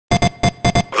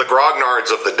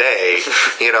grognards of the day,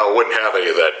 wouldn't have any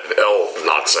of that L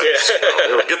nonsense.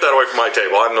 Get that away from my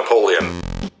table. I'm Napoleon.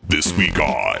 This week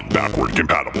on Backward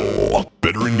Compatible,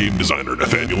 veteran game designer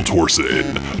Nathaniel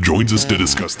Torson joins us to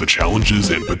discuss the challenges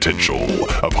and potential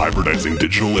of hybridizing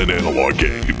digital and analog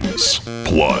games.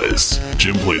 Plus,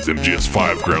 Jim plays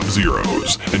MGS5 Ground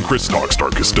Zeroes, and Chris talks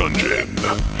Darkest Dungeon.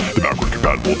 The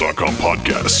Backward-Compatible.com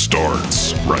podcast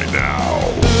starts right now.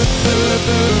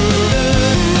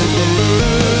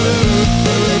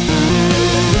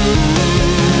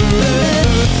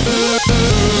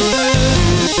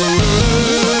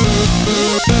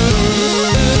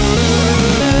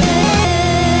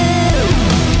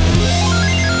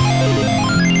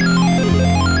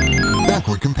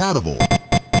 Backward Compatible.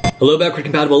 Hello, Backward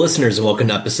Compatible listeners, and welcome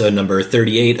to episode number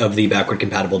 38 of the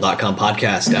Backward-Compatible.com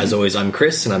podcast. As always, I'm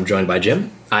Chris, and I'm joined by Jim.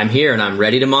 I'm here, and I'm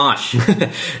ready to mosh.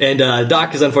 And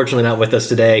Doc is unfortunately not with us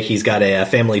today. He's got a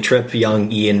family trip.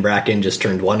 Young Ian Bracken just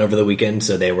turned 1 over the weekend,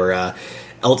 so they were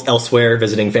elsewhere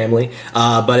visiting family.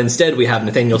 But instead, we have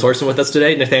Nathaniel Torson with us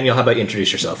today. Nathaniel, how about you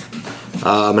introduce yourself?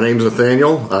 My name's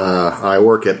Nathaniel. I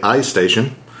work at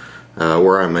iStation,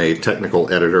 where I'm a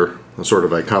technical editor, sort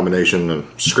of a combination of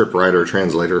script writer,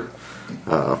 translator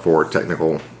for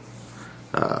technical,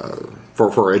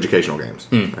 for educational games,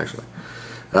 actually.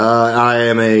 I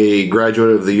am a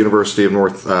graduate of the University of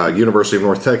North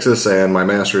Texas, and my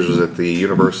master's was at the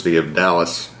University of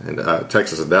Dallas,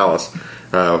 Texas at Dallas,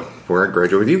 where I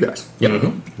graduated with you guys. Yep.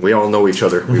 Mm-hmm. We all know each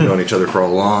other. We've known each other for a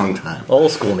long time.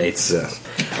 Old schoolmates. Yes.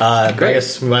 Great. I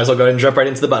guess we might as well go ahead and jump right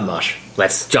into the button mosh.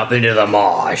 Let's jump into the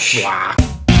mosh. Wow.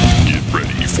 Get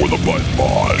ready for the Button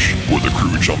Mosh, where the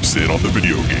crew jumps in on the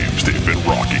video games they've been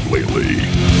rocking lately.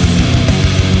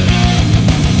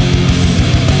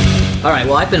 All right,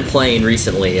 well, I've been playing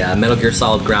recently Metal Gear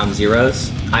Solid Ground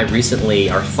Zeroes. I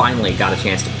finally got a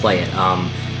chance to play it.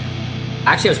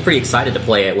 Actually, I was pretty excited to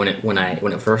play it when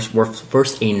it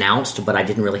first announced, but I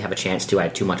didn't really have a chance to. I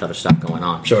had too much other stuff going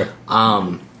on. Sure.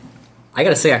 I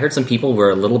gotta say, I heard some people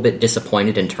were a little bit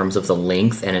disappointed in terms of the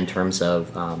length and in terms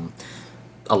of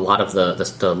a lot of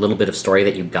the little bit of story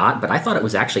that you got, but I thought it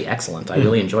was actually excellent. I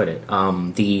really enjoyed it.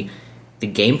 The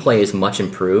gameplay is much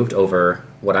improved over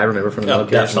what I remember from the Metal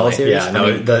Gear Solid series. Yeah,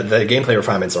 the gameplay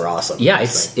refinements are awesome. Yeah,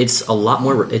 it's a lot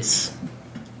more.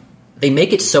 They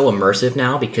make it so immersive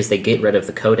now because they get rid of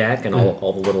the codec and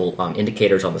all the little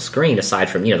indicators on the screen, aside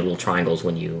from the little triangles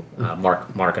when you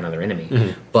mark another enemy.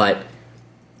 Mm-hmm. But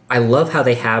I love how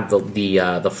they have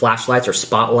the flashlights or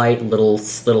spotlight little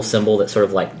symbol that sort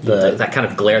of like that kind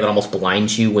of glare that almost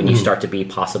blinds you when you start to be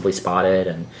possibly spotted,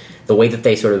 and the way that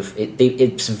they sort of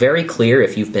it's very clear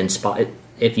if you've been spotted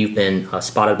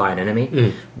by an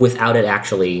enemy without it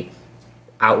actually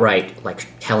outright like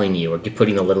telling you or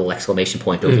putting a little exclamation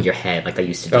point over your head like they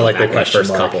used to do like back the question in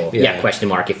the first mark. couple question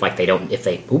mark if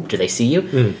do they see you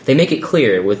they make it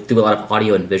clear through a lot of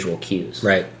audio and visual cues.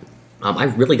 Right. I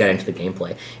really got into the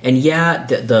gameplay, and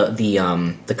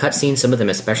the cutscenes, some of them,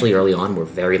 especially early on, were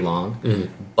very long.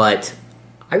 But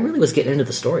I really was getting into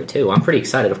the story too. I'm pretty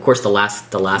excited. Of course, the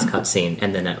last cutscene,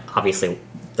 and then obviously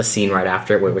the scene right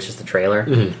after it, which is the trailer.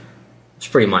 It's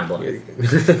pretty mind blowing.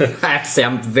 I have to say,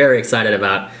 I'm very excited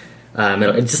about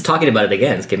Metal. Just talking about it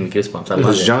again is giving me goosebumps. I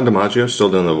love it. Is John DiMaggio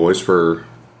still doing the voice for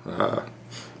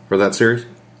that series?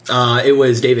 It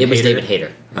was David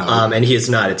Hayter. And he is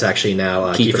not. It's actually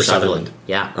now Kiefer Sutherland.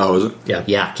 Yeah. Oh, is it?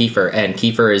 Yeah, Kiefer. And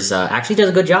Kiefer is actually does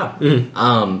a good job.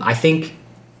 I think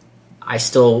I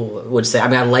still would say,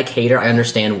 I like Hayter. I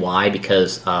understand why,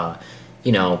 because,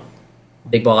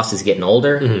 Big Boss is getting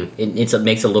older. It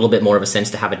makes a little bit more of a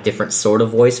sense to have a different sort of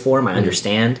voice for him. I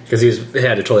understand. Because he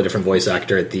had a totally different voice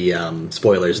actor at the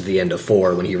spoilers at the end of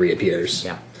 4 when he reappears.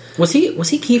 Yeah. Was he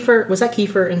Kiefer? Was that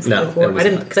Kiefer in 4? No, I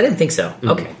didn't think so.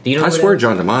 Okay. Do you know? I swear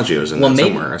John DiMaggio is in that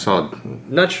somewhere. I saw.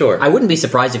 Not sure. I wouldn't be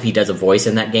surprised if he does a voice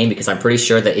in that game, because I'm pretty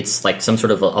sure that it's like some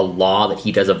sort of a law that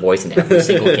he does a voice in every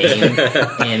single game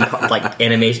and like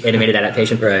animated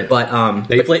adaptation. Right. But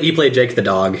he played Jake the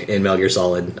dog in Metal Gear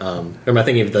Solid. Am I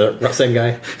thinking of the same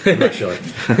guy? I'm not sure.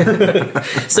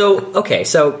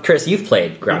 So Chris, you've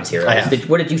played Ground Zero. I have.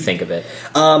 What did you think of it?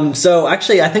 So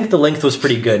actually, I think the length was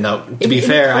pretty good. Now, to be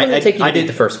fair, I did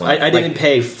the first one. I didn't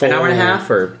pay full... An hour and a half?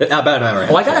 Or about an hour and a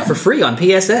half. Oh, I got it for free on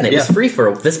PSN. It was free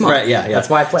for this month. Right, yeah. That's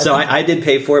why I played it. So I did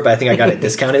pay for it, but I think I got it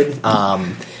discounted.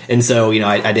 And so,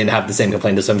 I didn't have the same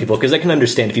complaint as some people, because I can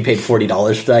understand if you paid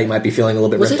 $40 for that, you might be feeling a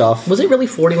little bit ripped off. Was it really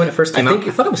 40 when it first came out?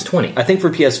 I thought it was 20. I think for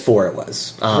PS4 it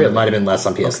was. Really? It might have been less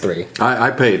on PS3. Okay. I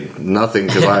paid nothing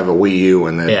because I have a Wii U,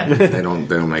 and they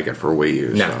don't make it for Wii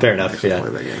U. No, so fair enough. I Yeah. play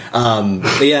that game.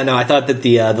 But yeah, no, I thought that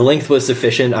the length was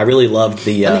sufficient. I really loved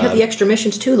the. And they have the extra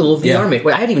missions too, the little VR mission.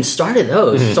 Wait, I hadn't even started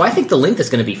those, so I think the length is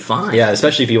going to be fine. Yeah,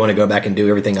 especially if you want to go back and do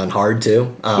everything on hard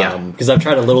too. Because I've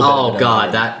tried a little bit. Oh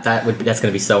god, that's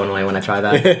going to be so annoying when I try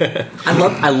that.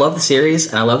 I love the series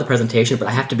and I love the presentation, but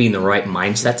I have to be in the right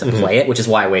mindset to play it, which is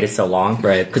why I waited so long.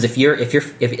 Right. Because if you're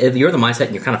the mindset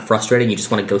and you're kind of frustrated, and you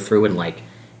just want to go through and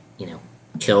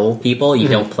kill people, you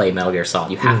don't play Metal Gear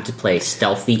Solid. You have to play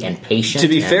stealthy and patient. To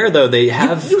be fair, though, they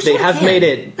have made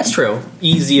it that's true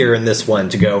easier in this one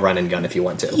to go run and gun if you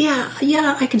want to.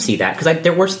 Yeah, I can see that, because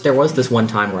there was this one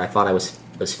time where I thought I was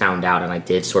found out, and I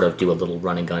did sort of do a little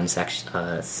run and gun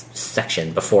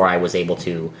section before I was able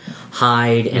to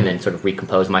hide and then sort of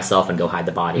recompose myself and go hide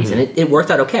the bodies, and it worked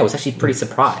out okay. I was actually pretty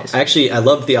surprised. I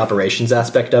loved the operations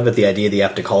aspect of it, the idea that you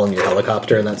have to call in your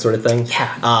helicopter and that sort of thing.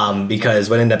 Yeah. Because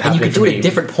what ended up happening, and you can do it at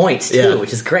different points too,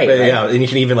 which is great. Right? Yeah, and you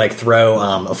can even throw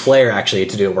a flare actually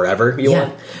to do it wherever you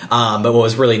want. But what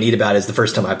was really neat about it is the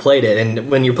first time I played it, and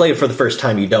when you play it for the first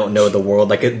time, you don't know the world.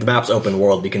 The map's open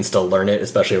world, you can still learn it,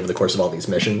 especially over the course of all these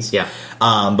missions. Yeah.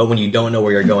 But when you don't know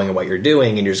where you're going and what you're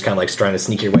doing, and you're just kind of trying to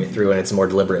sneak your way through, and it's a more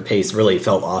deliberate pace, really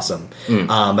felt awesome.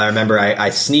 I remember I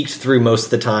sneaked through most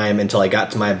of the time until I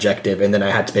got to my objective, and then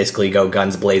I had to basically go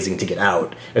guns blazing to get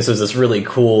out. And so it's this really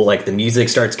cool, the music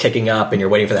starts kicking up, and you're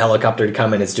waiting for the helicopter to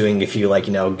come, and it's doing a few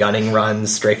gunning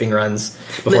runs, strafing runs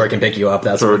before it can pick you up.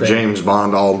 That sort of thing. James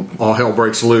Bond, all hell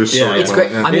breaks loose. Yeah, it's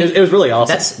great. Yeah. I mean, it was really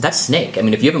awesome. That's Snake. I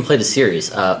mean, if you haven't played the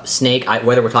series, Snake,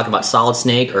 whether we're talking about Solid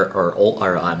Snake or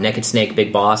Naked Snake,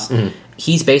 Big Boss,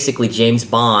 he's basically James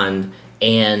Bond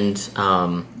and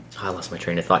I lost my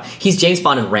train of thought. He's James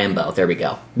Bond and Rambo. There we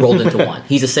go. Rolled into one.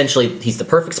 He's the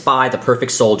perfect spy, the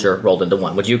perfect soldier, rolled into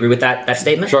one. Would you agree with that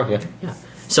statement? Sure. Yeah.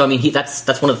 So I mean, that's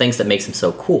one of the things that makes him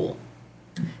so cool.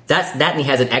 That and he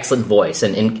has an excellent voice.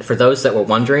 And for those that were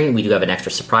wondering, we do have an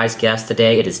extra surprise guest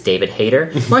today. It is David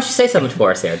Hayter. Why don't you say something for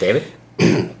us there, David?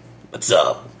 What's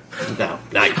up? No.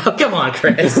 Oh, come on,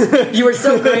 Chris. You were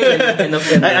so great.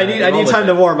 I need time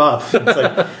to warm up.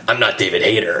 It's I'm not David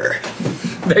Hayter.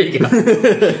 There you go.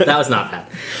 That was not bad.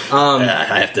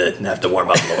 I have to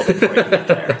warm up a little bit before you get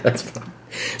there. That's fine.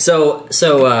 So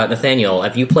Nathaniel,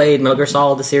 have you played Metal Gear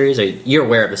Solid, the series? You're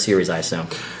aware of the series, I assume.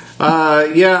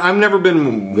 Yeah, I've never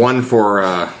been one for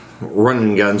run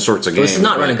and gun sorts of games. This is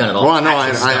not run and gun at all. Well, no,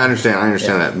 I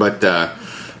understand that, but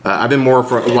I've been more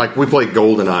for we played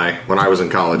GoldenEye when I was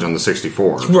in college on the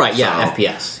 64. Right? Yeah,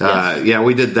 so, FPS. Yeah,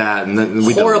 we did that, and then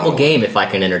we horrible game. If I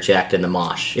can interject in the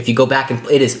mosh, if you go back and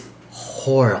it is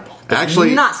horrible. It's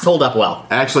actually not sold up well.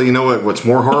 Actually, you know what? What's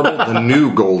more horrible? The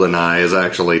new GoldenEye is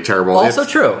actually terrible. Also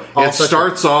true. It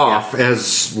starts off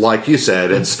as, like you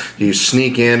said, it's you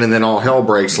sneak in and then all hell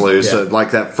breaks loose,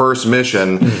 like that first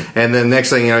mission, and then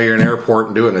next thing you know, you're in an airport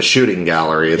and doing a shooting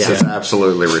gallery. It's just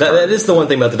absolutely retarded. That is the one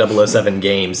thing about the 007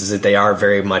 games, is that they are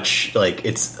very much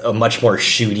it's a much more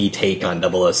shooty take on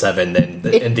 007 than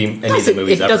any of the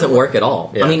movies. It doesn't work at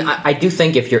all. Yeah. I mean, I do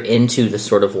think if you're into the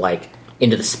sort of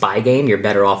into the spy game, you're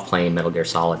better off playing Metal Gear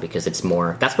Solid, because it's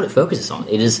more, that's what it focuses on.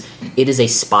 It is a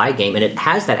spy game, and it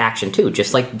has that action too,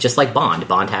 just like Bond.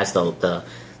 Bond has the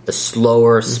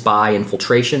slower spy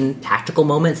infiltration tactical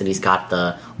moments, and he's got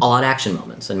the all-out action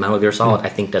moments. And Metal Gear Solid, I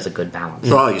think, does a good balance.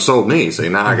 Well, you sold me. See,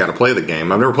 now I got to play the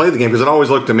game. I've never played the game because it always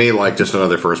looked to me like just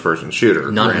another first-person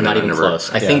shooter. Not even close.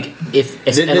 I think if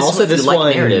you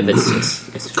like narrative,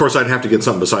 it's of course, I'd have to get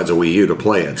something besides a Wii U to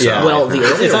play it. So. Yeah. Well, the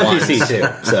earlier it's on ones, PC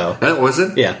too. So was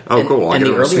it? Yeah. Oh, cool. I and get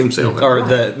the it on earlier- Steam sale. Then. or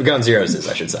the Gun Zeros is,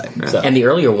 I should say. Yeah. So. and the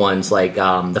earlier ones, like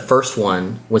the first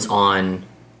one was on,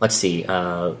 let's see,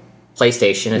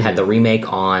 PlayStation. It had the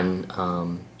remake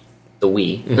on the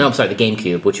Wii. No, I'm sorry, the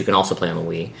GameCube, which you can also play on the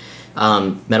Wii.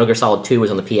 Metal Gear Solid 2 was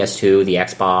on the PS2, the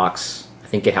Xbox. I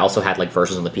think it also had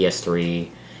versions on the PS3.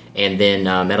 And then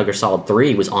Metal Gear Solid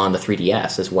 3 was on the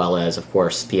 3DS, as well as, of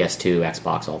course, PS2,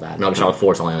 Xbox, all that. Metal Gear Solid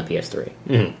 4 is only on the PS3.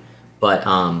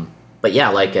 Mm-hmm. But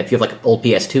yeah, if you have old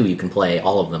PS2, you can play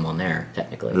all of them on there,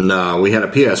 technically. No, we had a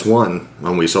PS1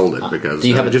 when we sold it because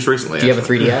just recently. Do you have a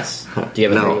 3DS? Do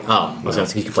you have a 3DS? Oh, I was going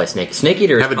to say you can play Snake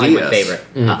Eater is have a probably DS. my favorite.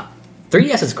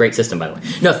 3DS is a great system, by the way.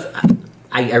 No,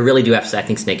 I really do have to say, I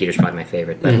think Snake Eater's probably my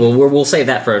favorite. But we'll save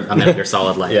that for a Metal Gear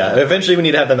Solid. Yeah, eventually we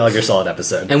need to have the Metal Gear Solid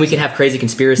episode. And we can have crazy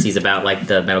conspiracies about, like,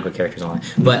 the Metal Gear characters and all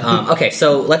that. But, okay,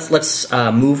 so let's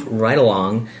move right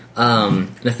along.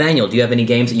 Nathaniel, do you have any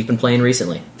games that you've been playing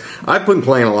recently? I've been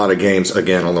playing a lot of games,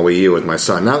 again, on the Wii U with my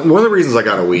son. Now, one of the reasons I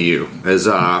got a Wii U is,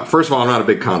 first of all, I'm not a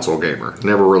big console gamer.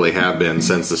 Never really have been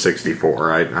since the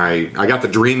 64. I got the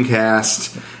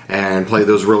Dreamcast and played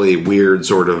those really weird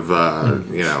sort of,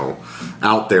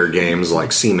 out there games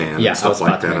like Seaman and stuff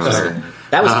like that.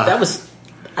 That was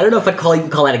I don't know if I'd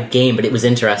call that a game, but it was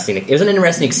interesting. It was an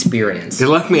interesting experience. It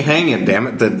left me hanging, damn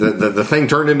it. The thing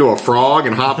turned into a frog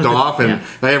and hopped off, and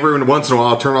every once in a while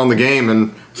I'll turn on the game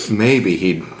and maybe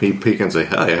he'd peek and say,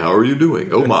 "Hey, how are you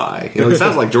doing? Oh my." It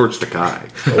sounds like George Takei.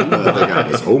 The guy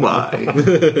is, "Oh my.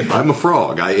 I'm a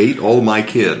frog. I ate all my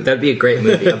kin." That'd be a great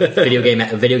movie. A video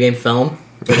game film.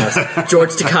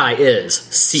 George Takei is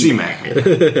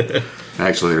Seaman.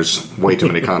 Actually, there's way too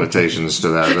many connotations to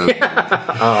that.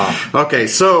 Okay,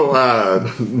 so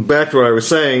back to what I was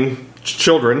saying.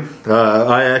 Children.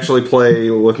 I actually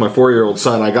play with my 4-year-old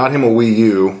son. I got him a Wii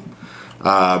U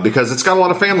because it's got a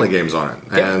lot of family games on it,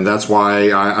 and that's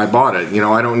why I bought it.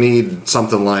 I don't need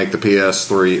something like the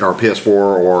PS3 or PS4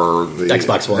 or the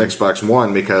Xbox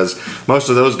One because most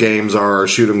of those games are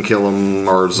shoot 'em, kill 'em,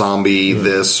 or zombie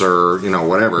this or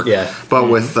whatever. Yeah. But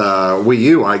with Wii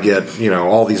U, I get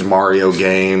all these Mario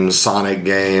games, Sonic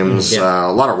games, a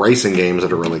lot of racing games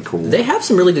that are really cool. They have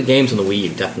some really good games on the Wii U,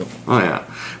 definitely. Oh yeah.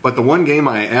 But the one game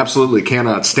I absolutely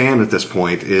cannot stand at this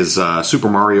point is Super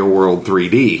Mario World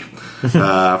 3D.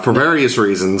 For various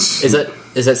reasons. Is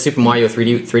that Super Mario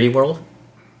 3D World?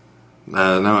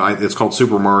 No, it's called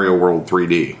Super Mario World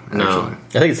 3D. Actually, No.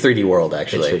 I think it's 3D World,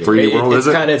 actually. 3D World, is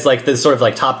it? It's like this sort of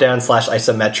like top-down /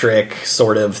 isometric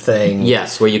sort of thing.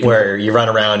 Yes, where you run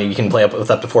around and you can play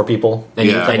with up to 4 people.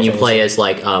 And you play as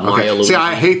like Mario. Luigi. See,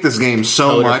 I hate this game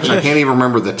so much I can't even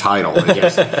remember the title.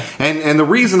 And the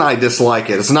reason I dislike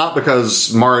it is not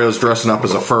because Mario's dressing up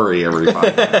as a furry every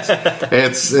 5 minutes.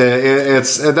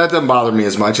 It's that doesn't bother me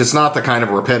as much. It's not the kind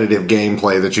of repetitive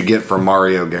gameplay that you get from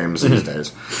Mario games these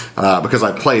days. Because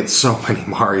I played so many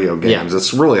Mario games,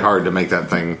 it's really hard to make that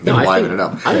thing liven it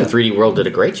up. I think 3D World did a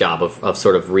great job of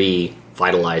sort of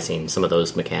revitalizing some of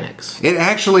those mechanics. It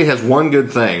actually has one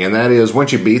good thing, and that is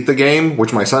once you beat the game,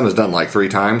 which my son has done like 3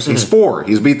 times. He's 4.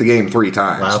 He's beat the game 3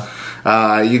 times.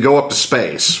 Wow. You go up to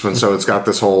space, and so it's got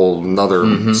this whole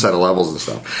another set of levels and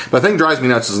stuff. But the thing that drives me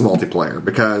nuts is the multiplayer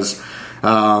because,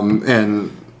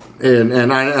 and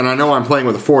I know I'm playing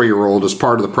with a 4-year-old as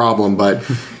part of the problem, but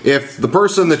if the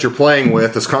person that you're playing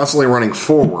with is constantly running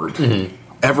forward,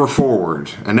 ever forward,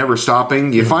 and never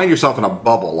stopping, you find yourself in a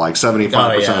bubble like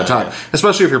 75% of the time,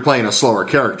 especially if you're playing a slower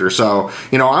character. So,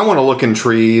 I want to look in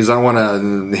trees, I want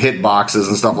to hit boxes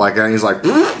and stuff like that. And he's like,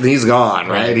 he's gone,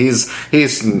 right? He's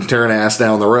tearing ass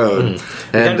down the road. And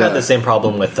kind of had the same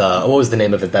problem with, what was the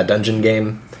name of it, that dungeon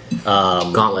game?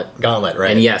 Gauntlet,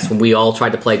 right? And yes, when we all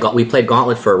tried to play, we played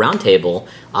Gauntlet for a roundtable.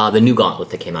 The new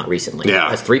Gauntlet that came out recently,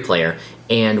 as 3-player,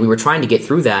 and we were trying to get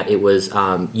through that. It was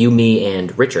you, me,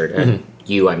 and Richard.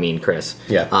 You, I mean Chris.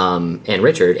 And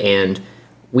Richard, and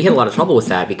we had a lot of trouble with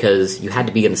that because you had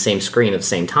to be on the same screen at the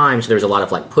same time, so there was a lot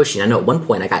of pushing. I know at one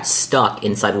point I got stuck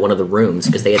inside one of the rooms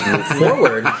because they had moved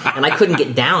forward and I couldn't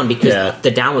get down because the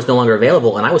down was no longer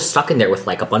available, and I was stuck in there with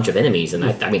a bunch of enemies, and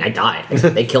I died.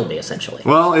 They killed me essentially.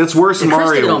 Well, it's worse in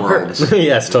Mario World.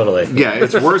 Yes, totally. Yeah,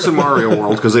 it's worse in Mario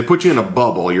World because they put you in a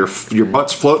bubble. Your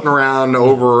butt's floating around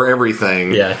over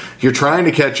everything. Yeah. You're trying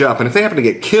to catch up, and if they happen to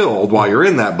get killed while you're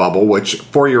in that bubble, which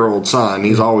 4-year-old son,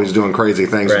 he's always doing crazy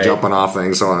things and jumping off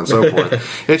things, so on and so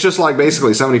forth. It's just like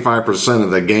basically 75% of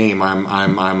the game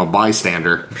I'm a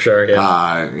bystander. Sure,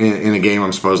 yeah. In a game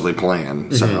I'm supposedly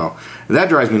playing. So that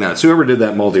drives me nuts. Whoever did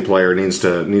that multiplayer needs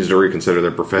to reconsider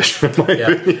their profession.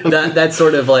 That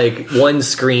sort of one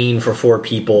screen for 4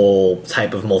 people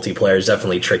type of multiplayer is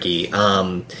definitely tricky.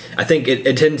 I think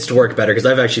it tends to work better because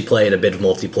I've actually played a bit of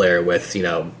multiplayer with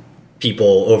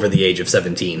people over the age of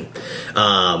 17.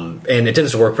 And it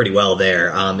tends to work pretty well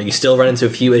there. You still run into a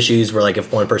few issues where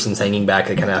if one person's hanging back,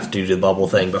 they kind of have to do the bubble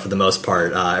thing, but for the most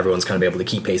part, everyone's kind of able to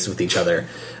keep pace with each other.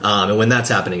 And when that's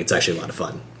happening, it's actually a lot of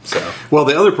fun. So, well,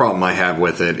 the other problem I have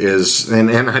with it is,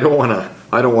 and I don't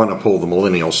want to pull the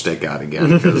millennial stick out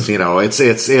again because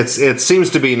it seems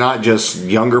to be not just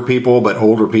younger people but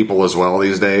older people as well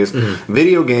these days.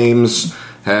 Video games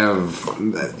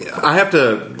I have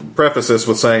to preface this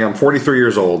with saying I'm 43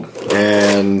 years old,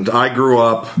 and I grew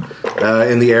up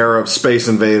in the era of Space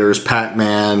Invaders,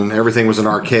 Pac-Man. Everything was an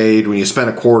arcade. When you spent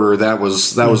a quarter, that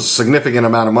was a significant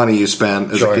amount of money you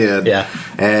spent as a kid. Yeah.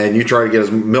 and you try to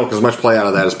get milk as much play out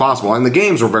of that as possible. And the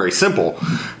games were very simple,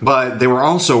 but they were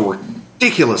also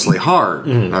ridiculously hard,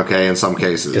 okay, in some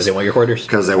cases. Because they want your quarters.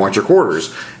 Because they want your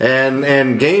quarters.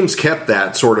 And games kept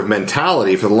that sort of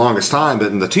mentality for the longest time, but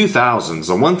in the 2000s,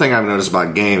 the one thing I've noticed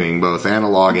about gaming, both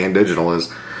analog and digital,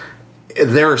 is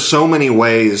there are so many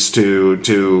ways to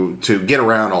get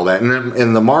around all that. And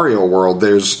in the Mario world,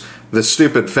 there's the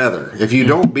stupid feather. If you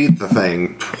don't beat the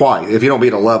thing twice, if you don't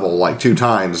beat a level like 2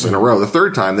 times in a row, the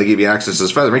third time they give you access to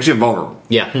this feather. It makes you invulnerable.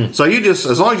 Yeah. So you just,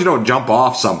 as long as you don't jump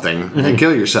off something and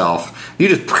kill yourself, you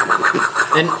just...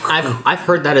 And I've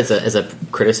heard that as a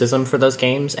criticism for those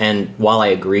games, and while I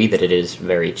agree that it is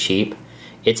very cheap,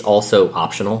 it's also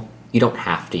optional. You don't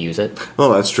have to use it.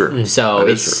 Oh, that's true. So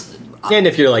it's... And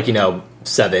if you're like,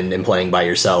 7 and playing by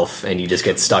yourself and you just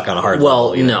get stuck on a hard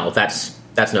level. No, that's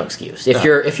no excuse. If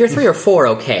you're 3 or 4,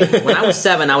 okay. When I was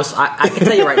 7, I can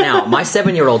tell you right now, my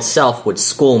 7-year-old self would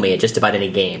school me at just about any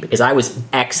game because I was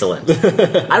excellent.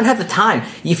 I don't have the time.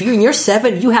 If you're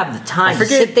 7, you have the time to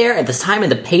sit there and the time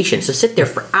and the patience to sit there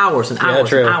for hours and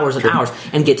hours and hours and hours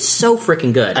and get so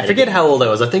freaking good. I forget how old I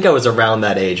was. I think I was around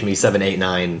that age, me 7, 8,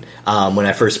 9, when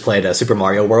I first played Super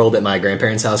Mario World at my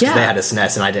grandparents' house because they had a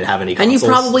SNES and I didn't have any consoles. And you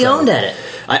probably owned it.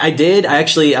 I did.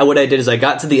 What I did is I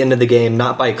got to the end of the game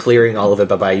not by clearing all of it,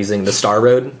 but by using the Star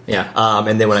Road. Yeah.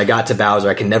 And then when I got to Bowser,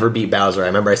 I could never beat Bowser. I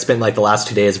remember I spent like the last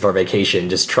 2 days of our vacation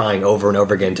just trying over and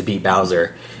over again to beat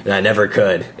Bowser, and I never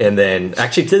could. And then,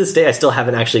 actually, to this day, I still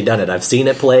haven't actually done it. I've seen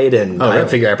it played, and I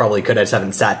figure I probably could. I just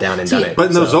haven't sat down and done it. But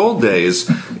in those old days,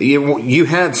 you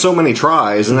had so many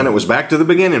tries, and then it was back to the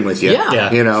beginning with you.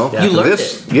 Yeah. You know? You learned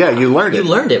it. Yeah, you learned it. You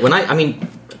learned it. When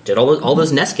did all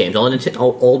those NES games, all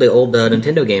the old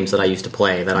Nintendo games that I used to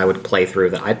play, that I would play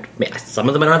through. Some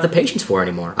of them I don't have the patience for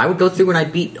anymore. I would go through and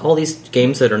I'd beat all these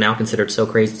games that are now considered so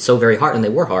crazy, so very hard, and they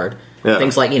were hard. Yeah.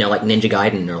 Things like like Ninja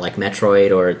Gaiden or like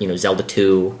Metroid or Zelda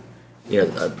 2.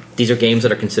 These are games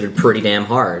that are considered pretty damn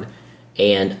hard,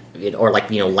 and or like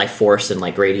Life Force and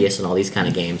like Gradius and all these kind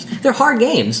of games. They're hard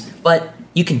games, but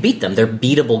you can beat them. They're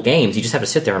beatable games. You just have to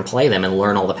sit there and play them and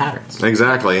learn all the patterns.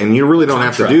 Exactly, and you really don't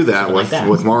have to do that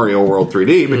with Mario World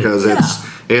 3D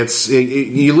because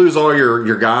you lose all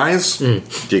your guys. You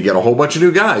get a whole bunch of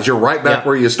new guys. You're right back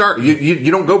where you start.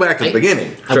 You don't go back to the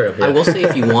beginning. I will say,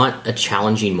 if you want a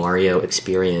challenging Mario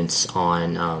experience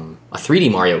on a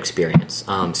 3D Mario experience,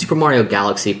 Super Mario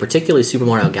Galaxy, particularly Super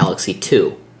Mario Galaxy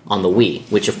 2 on the Wii,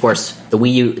 which of course the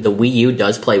Wii U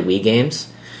does play Wii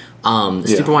games.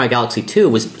 Super Mario Galaxy 2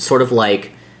 was sort of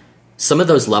like some of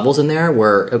those levels in there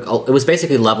were it was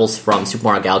basically levels from Super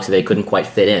Mario Galaxy they couldn't quite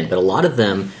fit in, but a lot of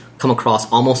them come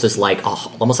across almost as like a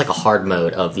hard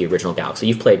mode of the original Galaxy.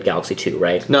 You've played Galaxy 2,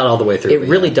 right? Not all the way through. It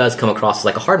really does come across as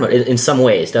like a hard mode in some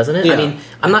ways, doesn't it? Yeah. I mean,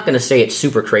 I'm not going to say it's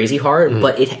super crazy hard,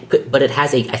 but it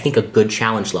has I think a good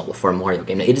challenge level for a Mario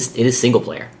game. It is single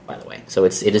player, by the way, so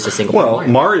it is a single player. Well,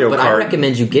 Mario But Kart. I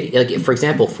recommend you get, for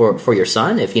example, for your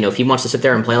son, if he wants to sit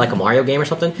there and play like a Mario game or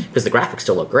something, because the graphics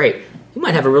still look great. You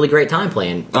might have a really great time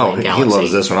playing Galaxy. He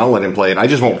loves this one. I'll let him play it. I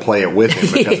just won't play it with him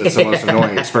because it's the most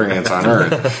annoying experience on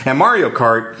earth. And Mario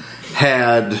Kart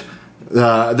had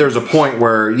there's a point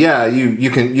where you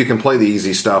can play the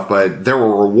easy stuff, but there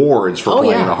were rewards for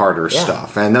playing the harder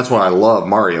stuff, and that's why I love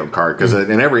Mario Kart because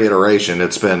in every iteration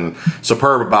it's been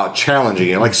superb about challenging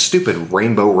you, like stupid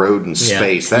Rainbow Road in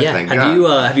space. That thing.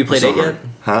 Have you played 8 yet?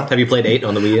 Huh? Have you played 8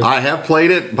 on the Wii U? I have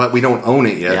played it, but we don't own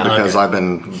it yet because I've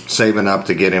been saving up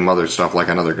to get him other stuff like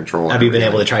another controller. Have you been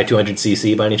able to try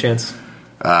 200cc by any chance?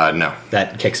 No.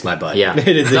 That kicks my butt. Yeah. It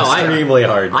is extremely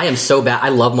hard. I am so bad. I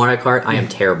love Mario Kart. I am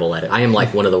terrible at it. I am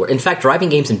like one of the worst. In fact, driving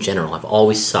games in general, I've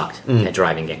always sucked at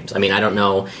driving games. I mean, I don't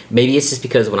know. Maybe it's just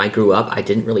because when I grew up, I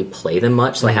didn't really play them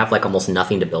much, so I have like almost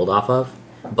nothing to build off of.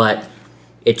 But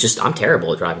I'm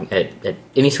terrible at driving at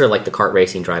any sort of like the kart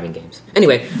racing driving games.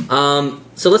 Anyway,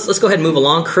 so let's go ahead and move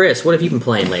along. Chris, what have you been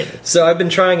playing lately? So I've been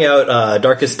trying out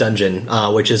Darkest Dungeon,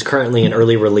 which is currently an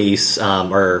early release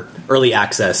or early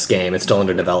access game. It's still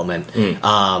under development,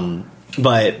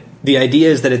 but the idea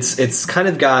is that it's kind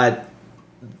of got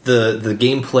the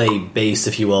gameplay base,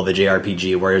 if you will, of a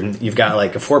JRPG, where you've got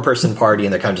like a 4-person party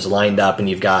and they're kind of just lined up, and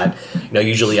you've got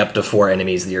usually up to 4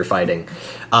 enemies that you're fighting.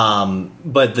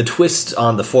 But the twist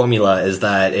on the formula is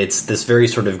that it's this very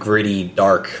sort of gritty,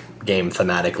 dark game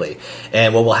thematically.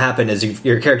 And what will happen is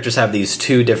your characters have these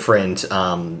 2 different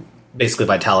basically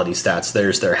vitality stats.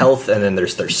 There's their health and then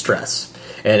there's their stress.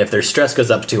 And if their stress goes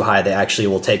up too high, they actually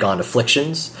will take on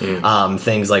afflictions.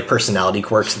 Things like personality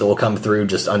quirks that will come through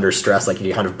just under stress, like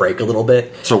you kind of break a little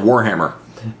bit. So Warhammer.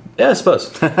 Yeah, I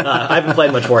suppose. I haven't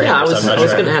played much Warhammer. I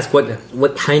was going to ask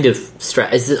what kind of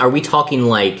stress. Are we talking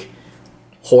like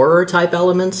horror type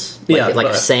elements? Like a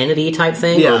but- sanity type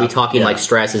thing? Yeah, or are we talking yeah. like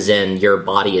stress as in your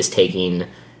body is taking...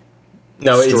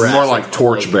 No, it's It's more like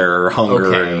torchbearer, hunger,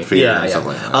 Okay. and fear, Yeah, and yeah.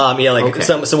 something like that.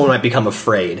 Okay. Someone might become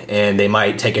afraid, and they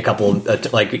might take a couple,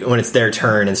 like when it's their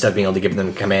turn, instead of being able to give them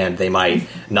a command, they might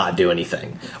not do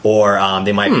anything, or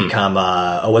they might become.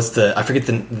 I forget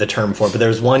the term for it, but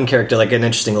there's one character, like an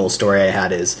interesting little story I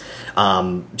had is,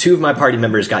 2 of my party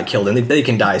members got killed, and they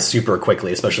can die super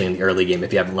quickly, especially in the early game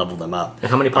if you haven't leveled them up.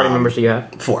 How many party members do you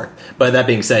have? 4. But that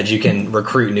being said, you can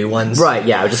recruit new ones. Right,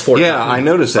 yeah, just 4. Yeah, I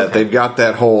noticed that. They've got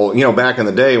that whole, back in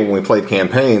the day when we played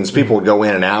campaigns, people would go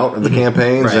in and out of the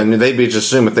campaigns, Right. and they'd just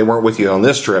assume if they weren't with you on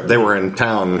this trip, they were in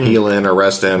town healing or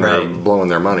resting or Right. blowing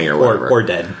their money or whatever. Or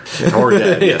dead. Or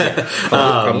dead, yeah.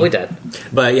 Probably dead.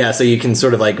 But yeah, so you can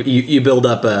sort of like you build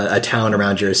up a town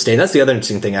around your estate. That's the other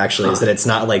interesting thing, actually, is that it's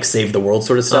not like save the world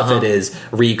sort of stuff. It is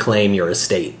reclaim your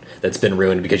estate that's been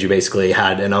ruined because you basically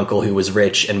had an uncle who was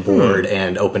rich and bored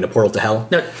and opened a portal to hell.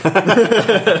 No.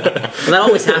 Well, that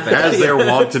always happens. As they're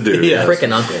wont to do. Yeah.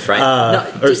 Frickin' uncles,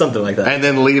 right? Or something like that. And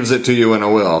then leaves it to you in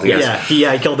a will. Yes.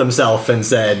 Yeah, he killed himself and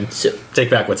said, So- "Take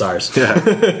back what's ours."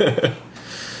 Yeah.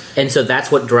 And so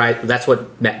that's what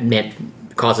meant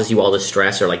causes you all this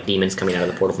stress, or like demons coming out of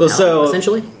the portal from Well, hell, so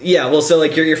essentially? yeah. Well, so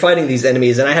like you're fighting these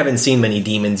enemies, and I haven't seen many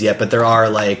demons yet, but there are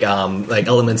like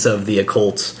elements of the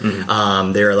occult.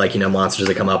 There are like monsters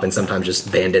that come up, and sometimes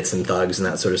just bandits and thugs and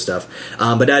that sort of stuff.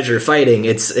 But as you're fighting,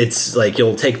 it's like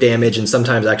you'll take damage, and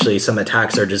sometimes actually some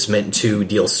attacks are just meant to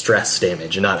deal stress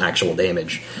damage and not actual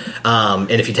damage.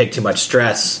 And if you take too much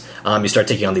stress, you start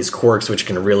taking on these quirks, which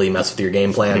can really mess with your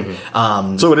game plan.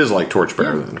 So it is like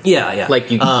Torchbearer then. Yeah. Like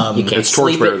you can't it's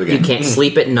sleep. Torchbearer the game. You can't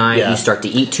sleep at night. Yeah. You start to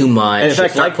eat too much. And in fact,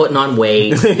 you start like- putting on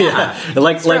weight. Yeah,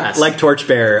 like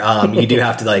Torchbearer, you do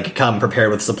have to like come prepared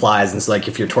with supplies, and so like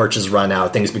if your torches run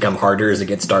out, things become harder as it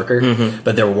gets darker.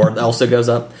 But their reward also goes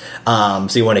up.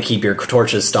 So you want to keep your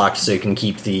torches stocked so you can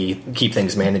keep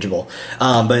things manageable.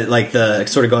 But like the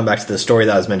sort of going back to the story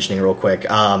that I was mentioning real quick, 2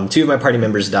 of my party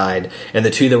members died, and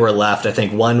the 2 that were left, I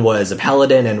think one was a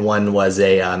paladin and one was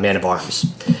a man of arms.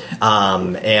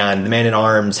 And the man at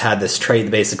arms had this trait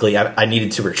that basically I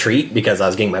needed to retreat because I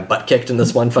was getting my butt kicked in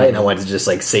this one fight, and I wanted to just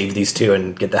like save these 2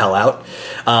 and get the hell out.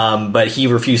 But he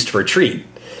refused to retreat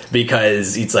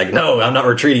because it's like, no, I'm not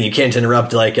retreating. You can't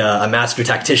interrupt like a master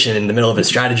tactician in the middle of his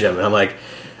stratagem. And I'm like,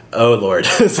 oh lord,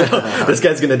 so this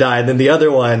guy's gonna die. And then the other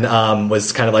one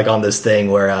was kind of like on this thing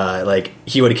where like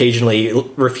he would occasionally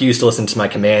refuse to listen to my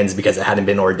commands because it hadn't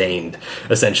been ordained,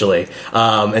 essentially.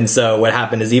 And so what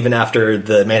happened is even after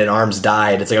the man at arms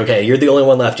died, it's like, okay, you're the only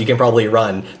one left, you can probably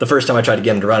run. The first time I tried to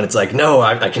get him to run, it's like, no,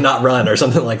 I cannot run, or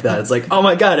something like that. It's like, oh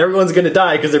my god, everyone's gonna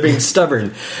die because they're being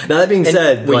stubborn. Now that being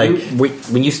said, like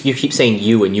when you keep saying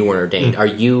you and you weren't ordained, are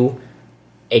you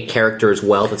a character as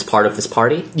well that's part of this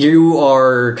party? you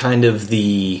are kind of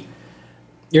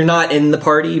you're not in the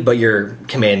party, but you're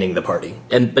commanding the party.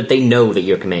 But they know that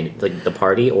you're commanding the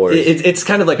party, or It's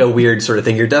kind of like a weird sort of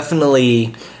thing. You're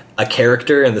definitely a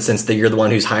character in the sense that you're the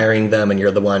one who's hiring them and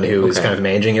you're the one who is kind of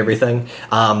managing everything.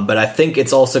 But I think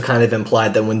it's also kind of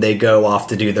implied that when they go off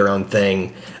to do their own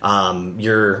thing,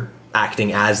 you're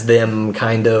acting as them,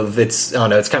 kind of. It's, I don't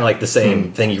know, it's kind of like the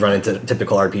same thing you run into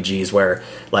typical RPGs where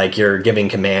like you're giving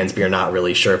commands but you're not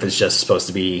really sure if it's just supposed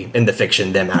to be in the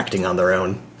fiction them acting on their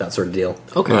own, that sort of deal.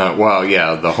 okay. Well,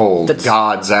 yeah, the whole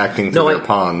gods acting through No, their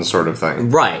pawns sort of thing.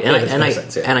 Right, and,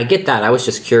 Yeah, and I get that. I was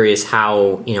just curious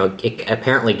how it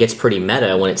apparently gets pretty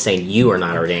meta when it's saying you are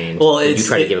not ordained. Well, you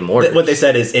try to give them orders. What they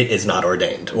said is it is not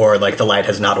ordained, or like the light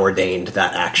has not ordained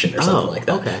that action, or something like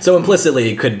that. okay. So implicitly,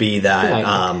 it could be that,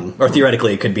 Yeah, or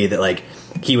theoretically, it could be that like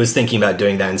he was thinking about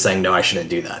doing that and saying, "No, I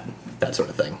shouldn't do that." That sort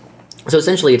of thing. So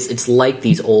essentially, it's like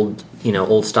these old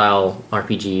style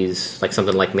RPGs, like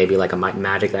something like maybe like a Might and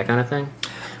Magic, that kind of thing.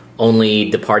 Only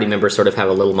the party members sort of have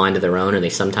a little mind of their own, and they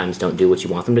sometimes don't do what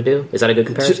you want them to do. Is that a good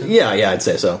comparison? Yeah, I'd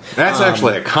say so. That's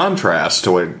actually a contrast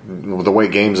to the way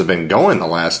games have been going the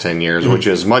last 10 years, which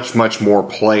is much, much more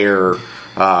player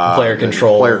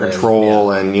control,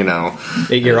 and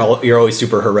You're always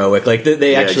super heroic. Like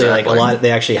they actually exactly. like a lot.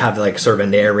 They actually have like sort of a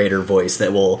narrator voice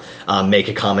that will make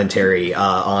a commentary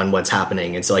on what's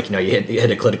happening. And so like you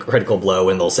hit a critical blow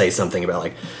and they'll say something about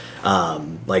like,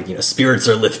 like, spirits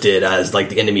are lifted as like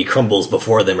the enemy crumbles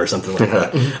before them or something like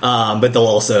that. But they'll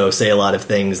also say a lot of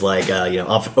things like,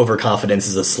 overconfidence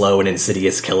is a slow and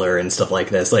insidious killer and stuff like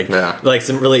this. Like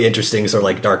some really interesting sort of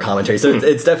like dark commentary. So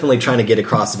it's definitely trying to get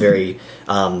across a very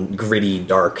gritty,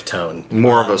 dark tone.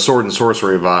 More of a sword and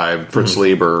sorcery vibe, Fritz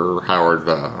Lieber,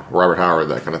 Robert Howard,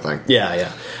 that kind of thing.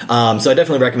 Yeah. So I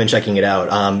definitely recommend checking it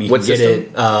out. You What can get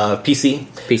system? it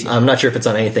PC. I'm not sure if it's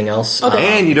on anything else.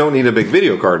 And you don't need a big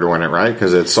video card to win it, right?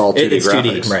 Because it's all 2D It's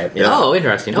graphics. 2D, right? Yeah. Oh,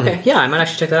 interesting. Okay, yeah, I might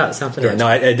actually check that out. It sounds Yeah, interesting. no,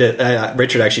 I did.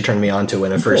 Richard actually turned me on to it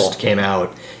when it first came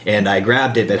out, and I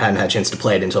grabbed it, but hadn't had a chance to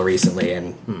play it until recently.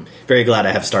 And very glad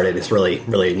I have started. It's really,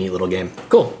 really a neat little game.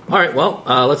 Cool. All right. Well,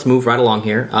 let's move right along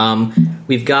here.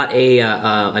 We've got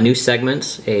a new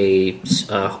segment, a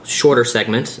shorter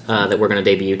segment that we're going to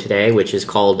debut today, which is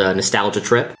called Nostalgia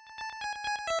Trip.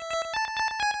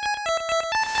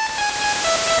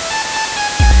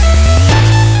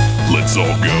 Let's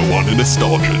all go on a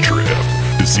nostalgia trip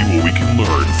to see what we can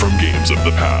learn from games of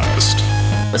the past.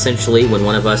 Essentially, when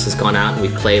one of us has gone out and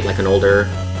we've played like an older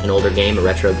game, a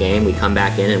retro game, we come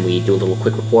back in and we do a little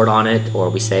quick report on it, or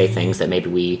we say things that maybe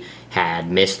we had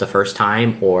missed the first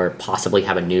time, or possibly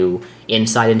have a new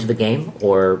insight into the game,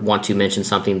 or want to mention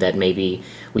something that maybe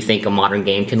we think a modern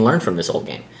game can learn from this old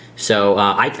game. So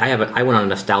I went on a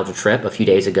nostalgia trip a few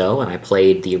days ago, and I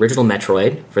played the original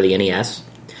Metroid for the NES.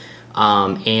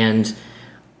 And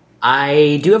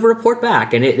I do have a report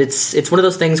back, and it's one of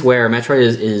those things where Metroid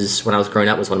is when I was growing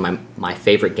up, was one of my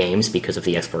favorite games because of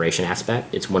the exploration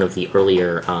aspect. It's one of the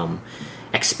earlier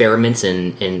experiments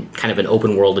in kind of an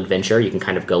open world adventure. You can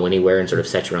kind of go anywhere and sort of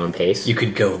set your own pace. You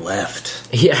could go left.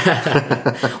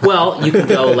 Yeah. Well, you can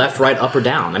go left, right, up, or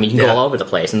down. I mean, you can go all over the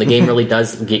place, and the game really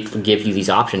does give you these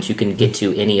options. You can get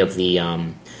to any of the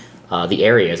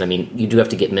areas. I mean, you do have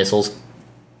to get missiles,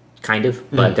 kind of,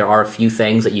 but there are a few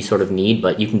things that you sort of need,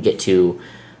 but you can get to,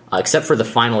 except for the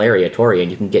final area,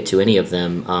 Torian, you can get to any of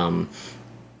them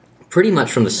pretty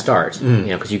much from the start,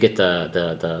 because you get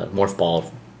the morph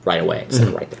ball right away, it's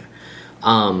right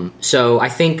there. So I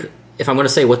think if I'm going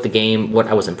to say what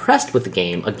I was impressed with the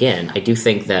game, again, I do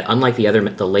think that unlike the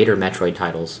later Metroid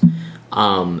titles,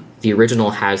 the original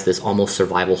has this almost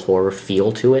survival horror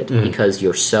feel to it, because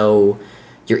you're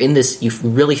in this. You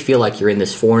really feel like you're in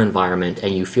this foreign environment,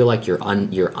 and you feel like you're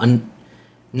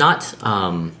not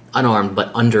unarmed,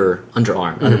 but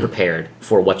underarmed, underprepared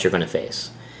for what you're going to face,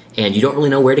 and you don't really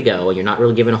know where to go, and you're not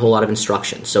really given a whole lot of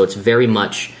instruction. So it's very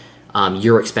much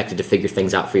you're expected to figure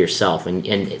things out for yourself,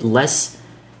 and less.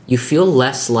 You feel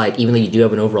less like, even though you do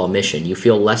have an overall mission, you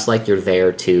feel less like you're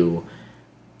there to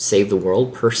save the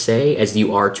world per se, as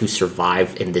you are to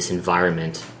survive in this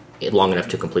environment long enough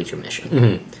to complete your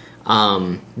mission.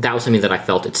 That was something that I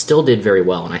felt it still did very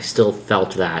well, and I still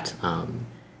felt that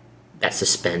that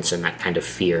suspense and that kind of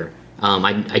fear.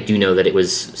 I do know that it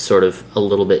was sort of a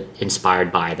little bit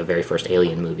inspired by the very first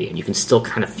Alien movie, and you can still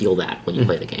kind of feel that when you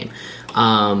play the game.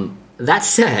 That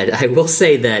said, I will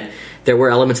say that there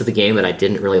were elements of the game that I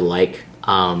didn't really like.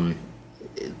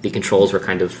 The controls were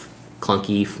kind of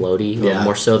clunky, floaty, a little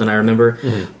more so than I remember.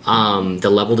 The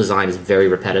level design is very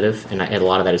repetitive, and a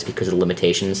lot of that is because of the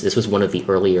limitations. This was one of the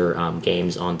earlier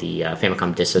games on the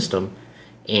Famicom Disk System,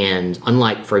 and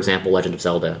unlike, for example, Legend of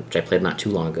Zelda, which I played not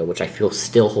too long ago, which I feel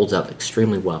still holds up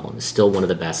extremely well, and is still one of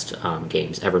the best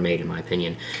games ever made, in my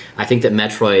opinion, I think that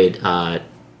Metroid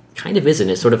kind of isn't.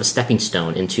 It's sort of a stepping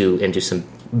stone into some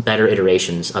better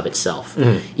iterations of itself.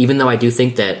 Even though I do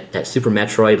think that Super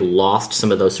Metroid lost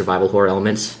some of those survival horror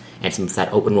elements and some of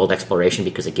that open world exploration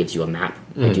because it gives you a map.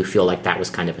 I do feel like that was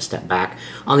kind of a step back.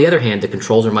 On the other hand, the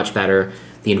controls are much better.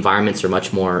 The environments are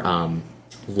much more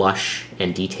lush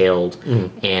and detailed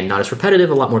and not as repetitive,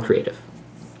 a lot more creative.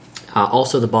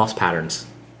 Also, the boss patterns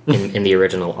in the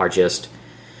original are just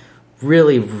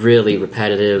really, really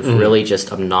repetitive, really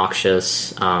just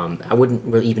obnoxious. I wouldn't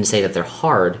really even say that they're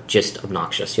hard, just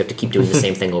obnoxious. You have to keep doing the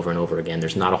same thing over and over again.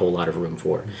 There's not a whole lot of room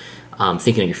for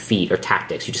thinking on your feet or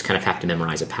tactics. You just kind of have to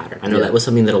memorize a pattern. I know that was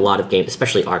something that a lot of games,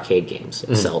 especially arcade games,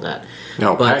 excelled at.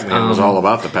 No, Pac-Man was all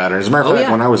about the patterns. As a matter of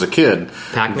fact, when I was a kid,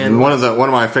 Pac-Man one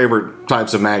of my favorite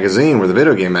types of magazine were the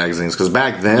video game magazines, because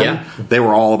back then they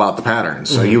were all about the patterns.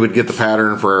 So you would get the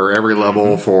pattern for every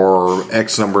level for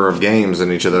X number of games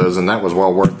in each of those, and that was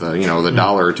well worth the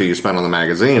dollar or two you spent on the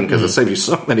magazine, because it saved you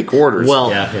so many quarters.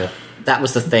 Well, that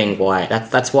was the thing.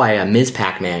 That's why Ms.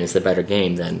 Pac-Man is the better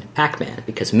game than Pac-Man,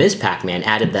 because Ms. Pac-Man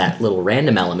added that little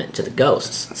random element to the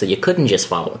ghosts, so you couldn't just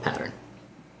follow a pattern.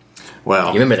 Well,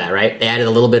 you remember that, right? They added a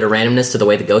little bit of randomness to the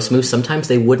way the ghosts move. Sometimes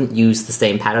they wouldn't use the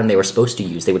same pattern they were supposed to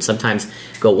use. They would sometimes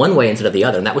go one way instead of the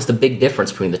other, and that was the big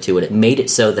difference between the two, and it made it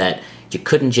so that you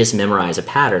couldn't just memorize a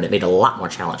pattern. It made it a lot more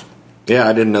challenging. Yeah,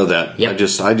 I didn't know that. Yep.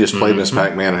 I just played Miss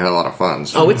Pac-Man and had a lot of fun.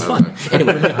 So it's fun.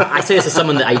 Anyway, I say this as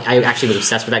someone that I actually was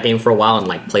obsessed with that game for a while and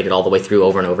like played it all the way through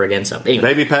over and over again. So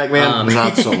anyway. Baby Pac-Man,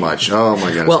 not so much. Oh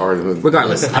my goodness! Well,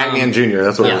 regardless, Pac-Man Junior.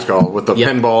 That's what it was called, with the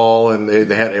pinball, and they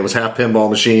had it was half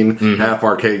pinball machine, half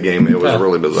arcade game. It was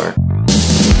really bizarre.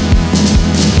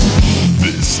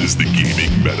 This is the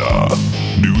Gaming Meta.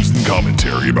 News and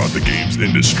commentary about the games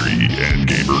industry and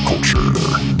gamer culture.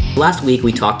 Last week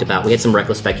we had some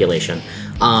reckless speculation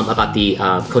about the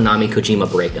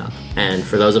Konami-Kojima breakup. And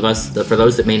for those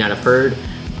that may not have heard,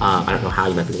 I don't know how,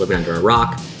 you might be living under a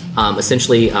rock.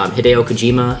 Essentially, Hideo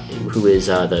Kojima, who is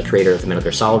the creator of the Metal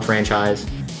Gear Solid franchise,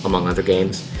 among other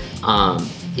games,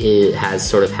 it has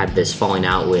sort of had this falling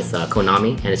out with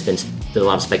Konami, and there's a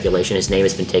lot of speculation. His name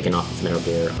has been taken off of Metal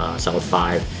Gear Solid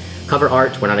 5 cover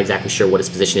art. We're not exactly sure what his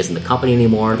position is in the company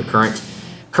anymore. The current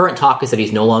talk is that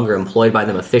he's no longer employed by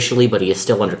them officially, but he is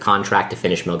still under contract to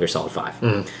finish Metal Gear Solid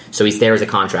 5. So he's there as a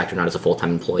contractor, not as a full-time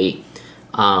employee.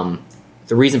 The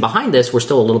reason behind this, we're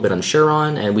still a little bit unsure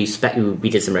on, and we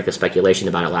did some reckless speculation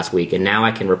about it last week, and now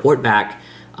I can report back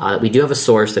that we do have a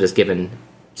source that has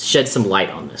shed some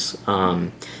light on this.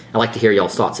 I'd like to hear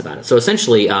y'all's thoughts about it. So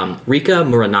essentially, Rika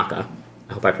Muranaka,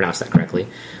 I hope I pronounced that correctly.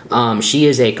 She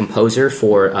is a composer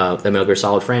for the Metal Gear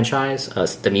Solid franchise.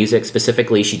 The music,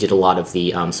 specifically, she did a lot of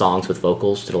the songs with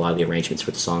vocals, did a lot of the arrangements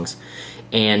for the songs.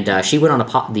 And she went on the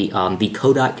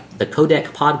Codec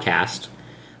podcast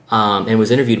and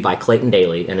was interviewed by Clayton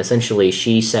Daly. And essentially,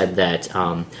 she said that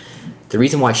the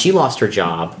reason why she lost her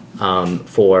job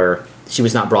she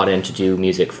was not brought in to do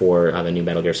music for the new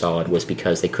Metal Gear Solid was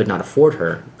because they could not afford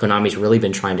her. Konami's really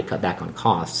been trying to cut back on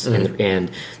costs.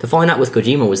 And the falling out with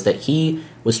Kojima was that he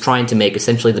was trying to make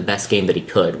essentially the best game that he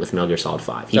could with Metal Gear Solid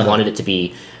 5. He wanted it to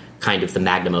be kind of the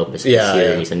magnum opus of the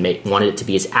series and wanted it to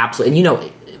be as absolute. And, you know,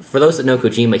 for those that know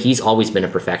Kojima, he's always been a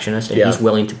perfectionist, and he's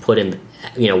willing to put in,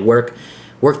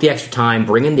 work the extra time,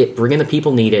 bring in the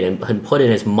people needed, and put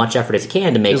in as much effort as he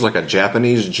can to make. He's like a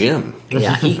Japanese gym.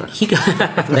 Yeah,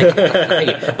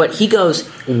 but he goes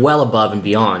well above and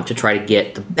beyond to try to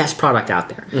get the best product out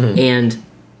there. And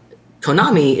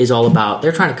Konami is all about,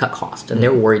 they're trying to cut costs, and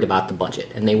they're worried about the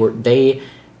budget, and they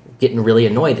getting really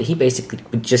annoyed that he basically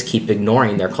would just keep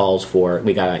ignoring their calls for,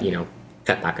 we gotta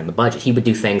cut back on the budget. He would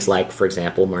do things like, for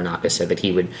example, Muranaka said that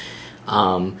he would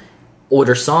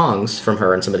order songs from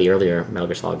her in some of the earlier Metal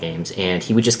Gear Solid games, and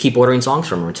he would just keep ordering songs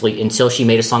from her until she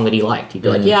made a song that he liked. He'd be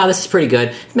like, yeah, this is pretty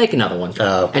good, make another one.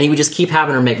 And he would just keep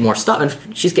having her make more stuff, and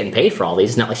she's getting paid for all these.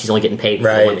 It's not like she's only getting paid for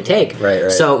the one they take.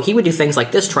 So he would do things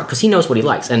like this because he knows what he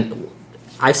likes. And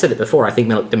I've said it before, I think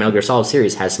the Metal Gear Solid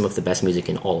series has some of the best music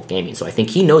in all of gaming, so I think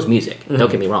he knows music,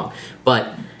 don't get me wrong.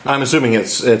 But I'm assuming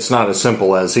it's not as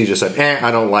simple as he just said, I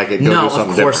don't like it, go do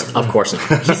something different. Of course not.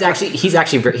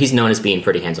 He's known as being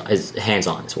pretty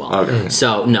hands-on as well. Okay.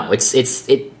 So no,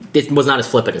 it was not as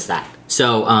flippant as that.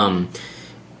 So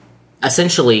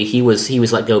essentially he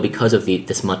was let go because of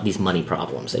these money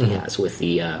problems that he has with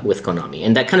Konami.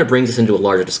 And that kind of brings us into a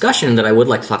larger discussion that I would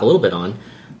like to talk a little bit on,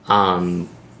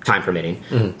 time permitting.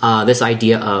 This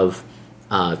idea of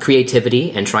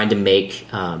creativity and trying to make,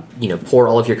 pour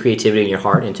all of your creativity and your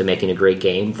heart into making a great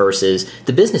game versus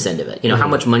the business end of it. How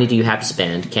much money do you have to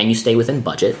spend? Can you stay within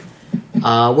budget?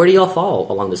 Where do y'all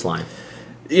fall along this line?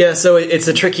 Yeah, so it's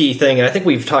a tricky thing, and I think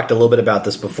we've talked a little bit about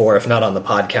this before, if not on the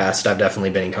podcast. I've definitely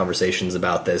been in conversations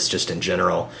about this just in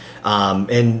general.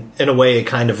 And in a way, it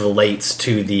kind of relates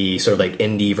to the sort of like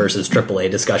indie versus AAA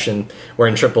discussion, where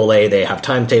in AAA they have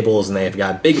timetables and they've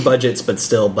got big budgets, but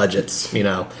still budgets,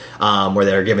 where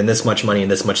they're given this much money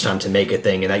and this much time to make a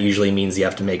thing, and that usually means you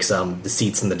have to make the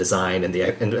seats and the design and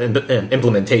the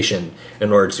implementation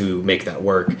in order to make that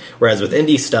work. Whereas with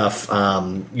indie stuff,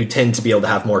 you tend to be able to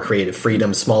have more creative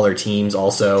freedom, smaller teams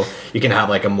also. You can have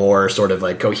like a more sort of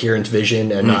like coherent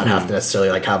vision and not have to necessarily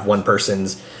like have one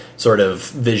person's sort of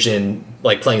vision,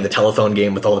 like playing the telephone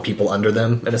game with all the people under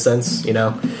them, in a sense, But you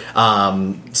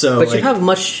have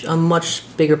a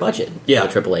much bigger budget for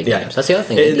AAA games. That's the other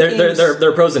thing. There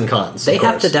are pros and cons. They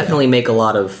have to definitely make a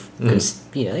lot of,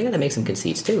 they got to make some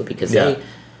conceits too, because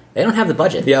they don't have the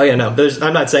budget. No.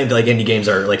 I'm not saying that like indie games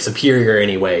are like superior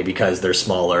anyway because they're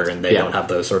smaller and they don't have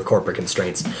those sort of corporate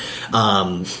constraints.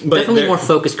 But definitely more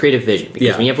focused creative vision,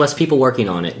 because when you have less people working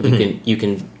on it, you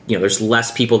can there's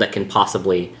less people that can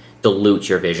possibly dilute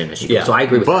your vision as you go. So I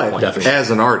agree with that point. But as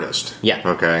an artist,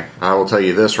 I will tell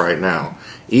you this right now: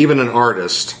 even an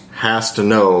artist has to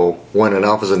know when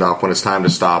enough is enough, when it's time to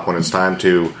stop, when it's time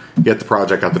to get the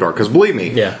project out the door. Because believe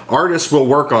me, artists will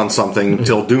work on something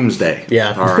till doomsday.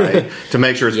 Yeah. All right, to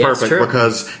make sure it's perfect. True.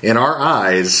 Because in our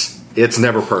eyes, it's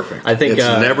never perfect. I think it's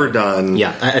never done.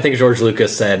 Yeah, I think George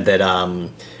Lucas said that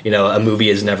a movie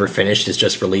is never finished; it's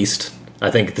just released. I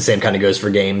think the same kind of goes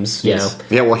for games. You know?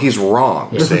 Yeah, well, he's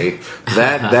wrong. See,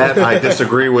 that I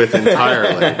disagree with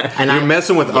entirely. And you're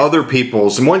messing with other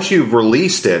people's, and once you've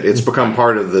released it, it's become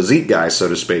part of the zeitgeist, so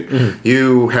to speak.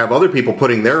 You have other people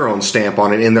putting their own stamp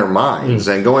on it in their minds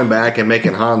and going back and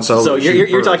making Han Solo. So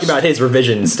you're talking about his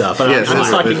revision stuff. And I'm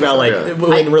just talking about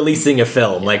when releasing a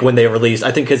film, like when they released.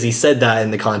 I think because he said that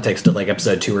in the context of like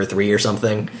episode 2 or 3 or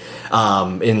something,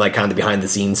 in like kind of the behind the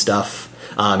scenes stuff.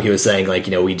 He was saying, like,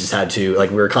 we just had to,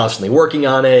 like, we were constantly working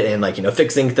on it and, like,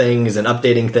 fixing things and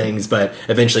updating things, but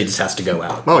eventually it just has to go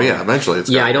out. Oh, yeah, eventually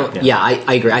it's I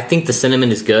agree. I think the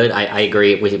sentiment is good. I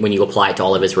agree when you apply it to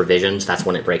all of his revisions, that's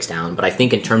when it breaks down. But I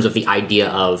think in terms of the idea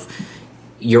of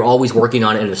you're always working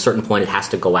on it, and at a certain point it has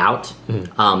to go out,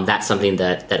 that's something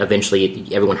that eventually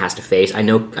everyone has to face. I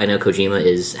know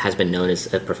Kojima has been known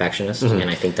as a perfectionist, and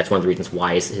I think that's one of the reasons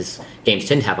why his games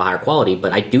tend to have a higher quality,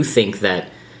 but I do think that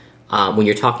when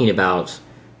you're talking about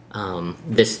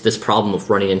this problem of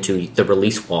running into the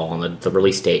release wall and the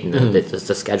release date and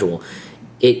the schedule,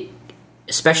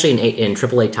 especially in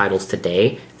AAA titles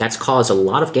today, that's caused a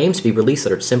lot of games to be released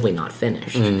that are simply not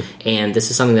finished. And this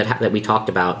is something that we talked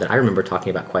about, that I remember talking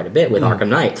about quite a bit with Arkham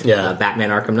Knight, Batman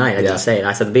Arkham Knight. I didn't say it;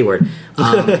 I said the B word.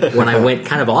 When I went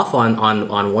kind of off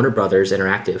on Warner Brothers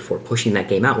Interactive for pushing that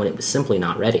game out when it was simply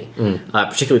not ready,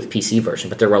 particularly the PC version.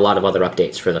 But there were a lot of other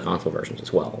updates for the console versions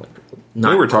as well.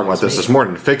 We were talking about this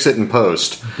morning. Fix it in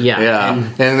post. Yeah.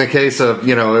 And in the case of,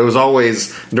 it was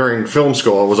always, during film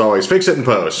school, it was always fix it in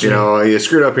post. You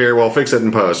screwed up here, well, fix it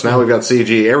in post. Now we've got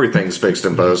CG, everything's fixed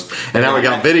in post. And now we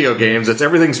got video games,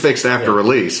 everything's fixed after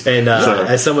release. And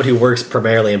as someone who works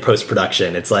primarily in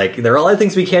post-production, it's like, there are a lot of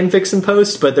things we can fix in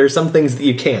post, but there's some things that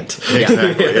you can't.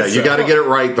 Exactly. Yeah, you got to get it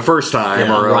right the first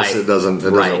time, or else it doesn't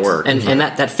work. And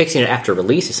that fixing it after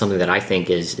release is something that I think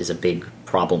is a big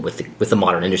problem with the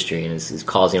modern industry, and is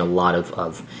causing a lot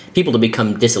of people to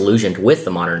become disillusioned with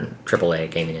the modern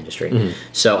AAA gaming industry.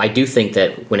 So I do think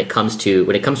that when it comes to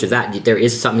that, there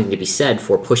is something to be said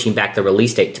for pushing back the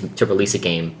release date to release a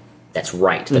game that's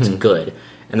right, that's good.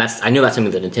 And I know that's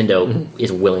something that Nintendo is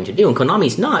willing to do, and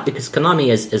Konami's not, because Konami,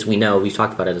 as we know, we've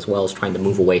talked about it as well, is trying to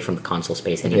move away from the console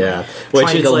space anyway. Yeah.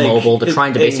 Trying to go mobile,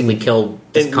 trying to basically kill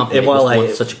this company that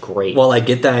was such great. While I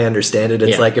get that, I understand it.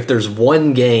 It's like, if there's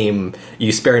one game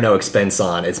you spare no expense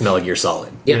on, it's Metal Gear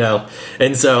Solid.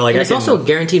 And so it's also a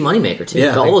guaranteed moneymaker too.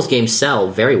 Yeah, all those games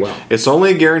sell very well. It's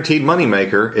only a guaranteed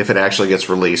moneymaker if it actually gets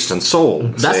released and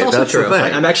sold. That's also true.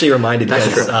 I'm actually reminded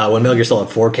because when Metal Gear Solid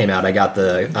 4 came out, I got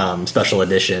the special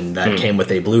edition that came with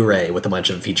a Blu-ray with a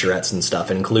bunch of featurettes and stuff,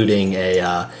 including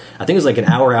I think it was like an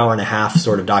hour and a half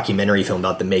sort of documentary film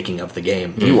about the making of the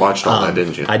game. You watched all that,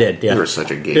 didn't you? I did, yeah. You were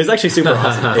such a geek. It was actually super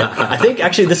awesome. I think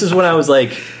actually this is when I was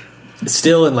like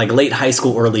still in like late high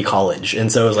school, early college,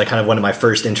 and so it was like kind of one of my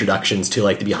first introductions to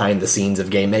like the behind the scenes of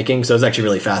game making. So it was actually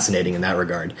really fascinating in that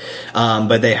regard.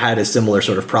 But they had a similar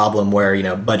sort of problem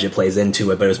where budget plays into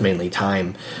it, but it was mainly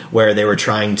time, where they were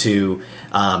trying to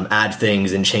add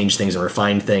things and change things and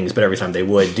refine things, but every time they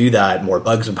would do that, more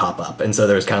bugs would pop up, and so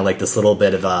there was kind of like this little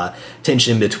bit of a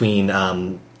tension between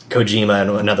Kojima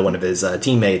and another one of his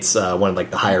teammates, one of like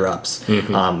the higher ups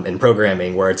in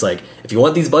programming, where it's like, if you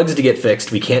want these bugs to get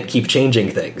fixed, we can't keep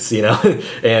changing things,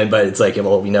 but it's like,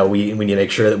 well, we need to make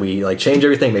sure that we like change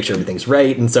everything, make sure everything's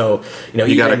right, and so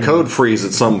you got a code freeze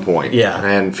at some point,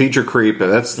 and feature creep.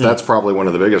 That's probably one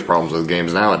of the biggest problems with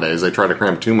games nowadays. They try to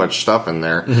cram too much stuff in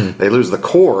there. They lose the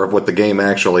core of what the game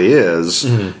actually is,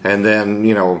 and then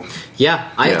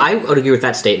I would agree with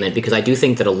that statement, because I do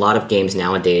think that a lot of games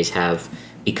nowadays have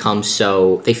become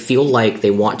they feel like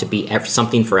they want to be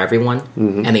something for everyone,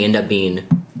 and they end up being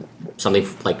something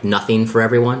like nothing for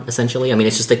everyone, essentially. I mean,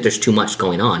 it's just like there's too much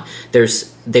going on.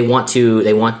 They want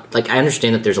I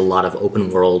understand that there's a lot of open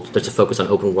world, there's a focus on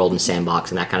open world and sandbox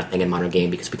and that kind of thing in modern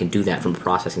game, because we can do that from a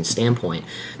processing standpoint.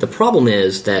 The problem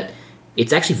is that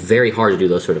it's actually very hard to do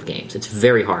those sort of games. It's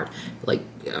very hard. Like,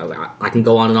 I can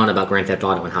go on and on about Grand Theft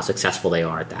Auto and how successful they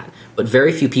are at that, but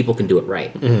very few people can do it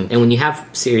right. And when you have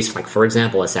series like, for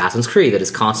example, Assassin's Creed, that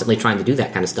is constantly trying to do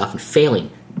that kind of stuff and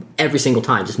failing every single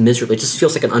time, just miserably, it just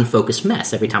feels like an unfocused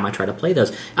mess every time I try to play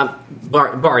those.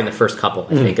 Barring the first couple,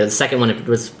 I think. The second one, it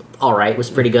was all right, was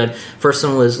pretty good. First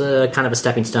one was kind of a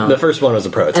stepping stone. The first one was a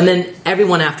prototype. And then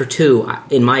everyone after 2,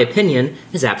 in my opinion,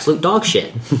 is absolute dog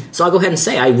shit. So I'll go ahead and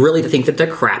say I really think that they're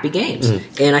crappy games.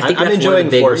 And I think I'm that's enjoying one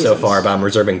of the big 4 so reasons. far, but I'm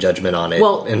reserving judgment on it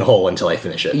in whole until I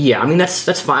finish it. Yeah, I mean,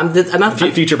 that's fine. I'm not...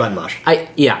 Future button mush.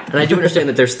 And I do understand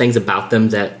that there's things about them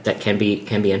that can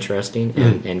be interesting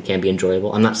and can be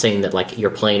enjoyable. I'm not saying that like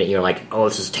you're playing it and you're like, oh,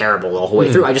 this is terrible the whole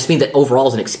way through. I just mean that overall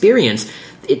as an experience,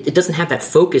 it doesn't have that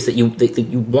focus that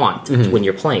you want when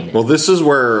you're playing it. Well, this is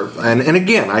where, and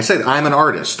again, I said I'm an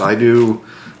artist. I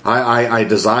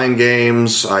design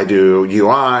games. I do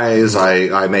UIs.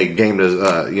 I make game,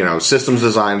 systems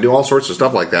design. Do all sorts of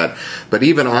stuff like that. But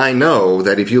even I know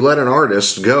that if you let an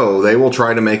artist go, they will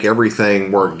try to make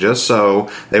everything work just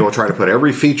so. They will try to put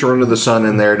every feature under the sun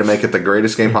in there to make it the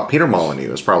greatest game. Peter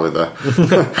Molyneux is probably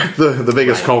the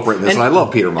biggest culprit in this, and I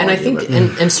love Peter Molyneux. And I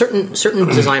think, and certain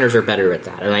designers are better at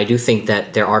that. And I do think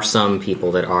that there are some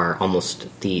people that are almost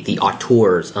the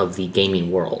auteurs of the gaming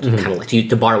world, kind of like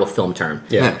to borrow a film term.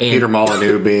 Yeah. And Peter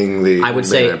Molyneux being the I would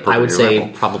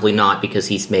say probably not, because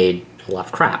he's made a lot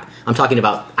of crap. I'm talking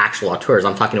about actual auteurs.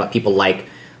 I'm talking about people like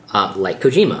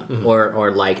Kojima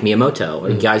or like Miyamoto.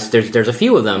 Or guys, there's a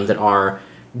few of them that are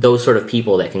those sort of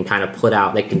people that can kind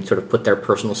of they can sort of put their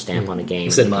personal stamp on a game.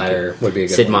 Sid Meier would be a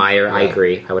good Sid one. Meier, Yeah. I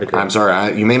agree. I would agree. I'm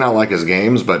sorry, you may not like his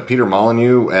games, but Peter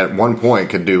Molyneux at one point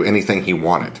could do anything he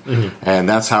wanted. And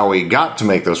that's how he got to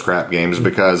make those crap games,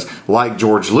 because like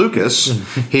George Lucas,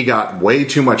 he got way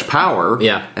too much power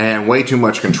and way too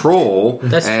much control.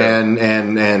 That's true.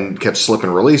 And kept slipping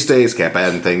release dates, kept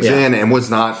adding things in, and was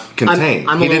not contained.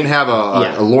 He didn't have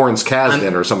a Lawrence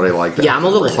Kasdan or somebody like that. Yeah, I'm a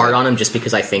little hard on him just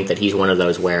because I think that he's one of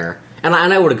those where, and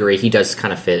I would agree, he does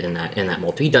kind of fit in that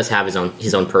mold. He does have his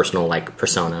own personal like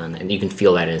persona, and you can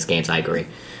feel that in his games. I agree.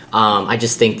 I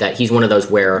just think that he's one of those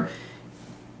where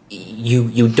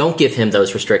you don't give him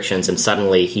those restrictions, and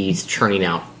suddenly he's churning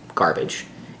out garbage.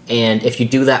 And if you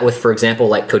do that with, for example,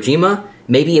 like Kojima,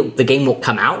 maybe the game won't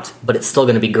come out, but it's still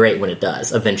going to be great when it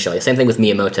does eventually. Same thing with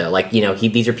Miyamoto. Like,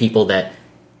 these are people that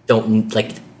don't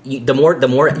like. The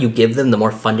more you give them, the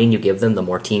more funding you give them, the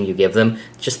more team you give them,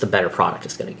 just the better product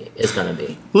it's going to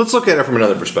be. Let's look at it from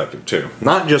another perspective, too.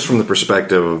 Not just from the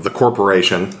perspective of the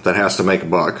corporation that has to make a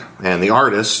buck and the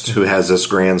artist who has this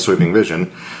grand sweeping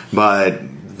vision, but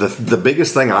the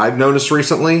biggest thing I've noticed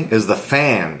recently is the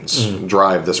fans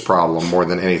drive this problem more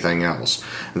than anything else.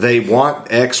 They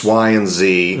want X, Y, and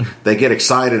Z. They get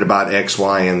excited about X,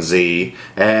 Y, and Z,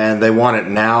 and they want it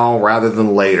now rather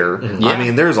than later. Yeah. I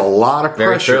mean, there's a lot of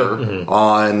pressure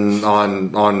on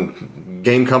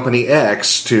game company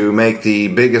X to make the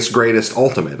biggest, greatest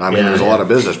ultimate. I mean, there's a lot of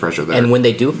business pressure there. And when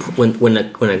they do, when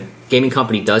a gaming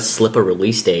company does slip a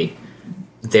release date,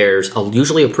 there's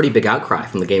usually a pretty big outcry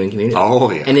from the gaming community. Oh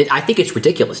yeah, and I think it's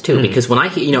ridiculous too, because when I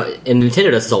hear, and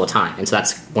Nintendo does this all the time, and so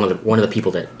that's one of the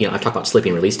people that I talk about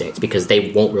slipping release dates, because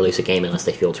they won't release a game unless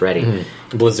they feel it's ready.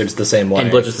 Blizzard's the same way, and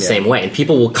Blizzard's the same way, and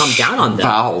people will come down on them.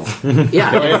 Valve,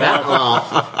 yeah, well,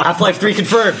 Half-Life 3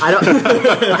 confirmed.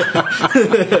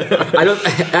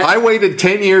 I waited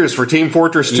 10 years for Team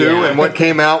Fortress 2, and what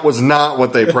came out was not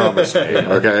what they promised me.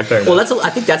 Okay, well, I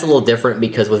think that's a little different,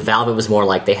 because with Valve it was more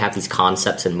like they have these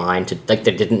concepts in mind, they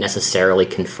didn't necessarily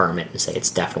confirm it and say it's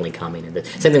definitely coming. And the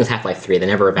same thing with Half-Life 3, they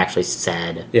never have actually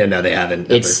said. Yeah, no, they haven't.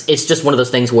 It's just one of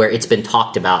those things where it's been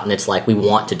talked about, and it's like, we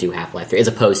want to do Half-Life 3, as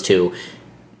opposed to,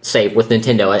 say, with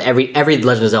Nintendo, every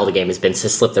Legend of Zelda game has been to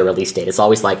slip their release date. It's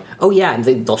always like, oh yeah, and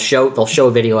they'll show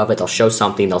a video of it, they'll show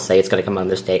something, they'll say it's going to come on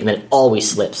this date, and then it always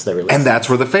slips the release. And that's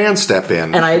where the fans step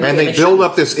in, and they build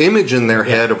up this image in their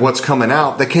head of what's coming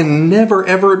out that can never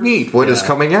ever meet what is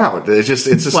coming out. It's just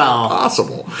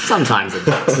impossible. Sometimes it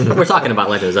does. We're talking about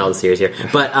Legend of Zelda series here,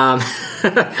 but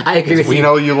I agree with you. We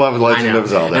know you love Legend of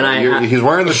Zelda. And he's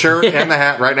wearing the shirt and the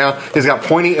hat right now. He's got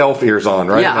pointy elf ears on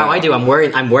right now. Yeah, I do. I'm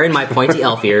wearing my pointy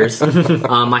elf ears.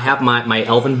 I have my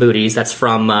elven booties. That's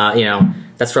from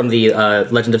that's from the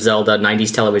Legend of Zelda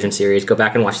 90s television series. Go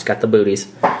back and watch. It's got the booties.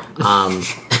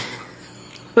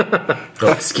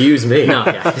 Excuse me. No,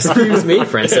 yeah. Excuse me,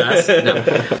 princess.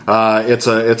 No. It's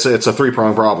a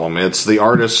three-pronged problem. It's the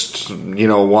artist,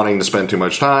 wanting to spend too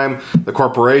much time, the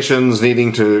corporations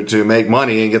needing to make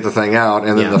money and get the thing out,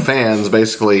 and then the fans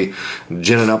basically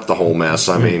ginning up the whole mess.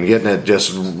 I mean, getting it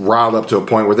just riled up to a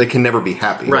point where they can never be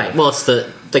happy. Right. Well, it's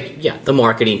the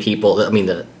marketing people. I mean,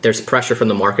 there's pressure from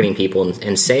the marketing people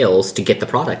and sales to get the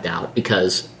product out,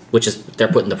 they're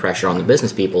putting the pressure on the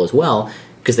business people as well,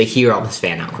 because they hear all this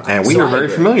fan outcry. And we are very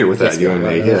familiar with that, you and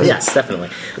me. Yes, definitely.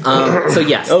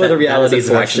 The realities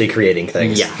of actually creating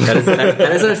things. Yeah,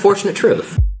 that is an unfortunate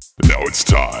truth. Now it's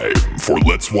time for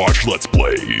Let's Watch Let's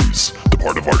Plays, the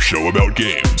part of our show about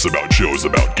games, about shows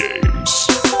about games.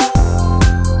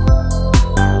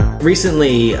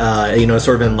 Recently,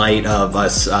 sort of in light of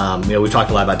us, we've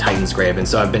talked a lot about Titan's Grave, and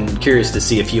so I've been curious to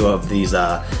see a few of these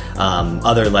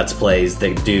other Let's Plays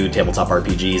that do tabletop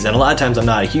RPGs, and a lot of times I'm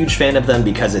not a huge fan of them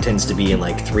because it tends to be in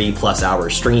like 3+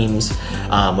 hour streams,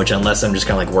 which unless I'm just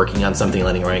kind of like working on something,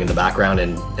 letting it running in the background,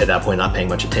 and at that point not paying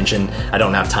much attention, I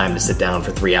don't have time to sit down for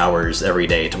 3 hours every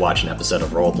day to watch an episode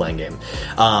of a role-playing game.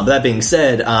 That being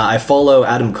said, I follow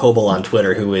Adam Koebel on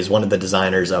Twitter, who is one of the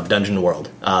designers of Dungeon World,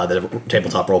 the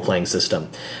tabletop role-playing system,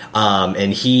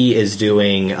 and he is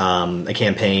doing a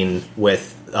campaign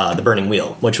with the Burning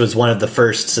Wheel, which was one of the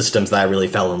first systems that I really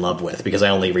fell in love with because I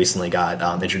only recently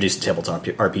got introduced to tabletop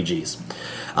RPGs.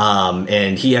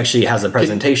 And he actually has a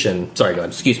presentation. Sorry, go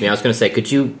ahead. Excuse me, I was going to say,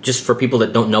 could you, just for people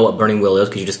that don't know what Burning Wheel is,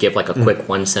 could you just give like a quick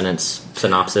one-sentence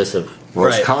synopsis of...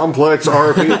 Most complex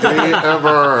RPG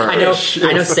ever. I know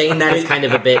saying that is kind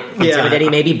of a bit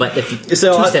intimidating maybe, but if you... two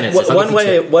sentences.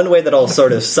 One way that I'll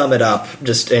sort of sum it up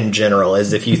just in general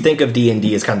is if you think of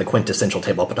D&D as kind of the quintessential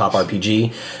tabletop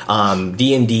RPG,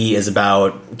 D&D is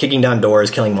about kicking down doors,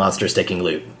 killing monsters, taking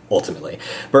loot. Ultimately,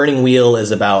 Burning Wheel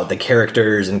is about the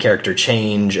characters and character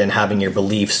change and having your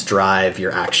beliefs drive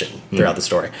your action throughout the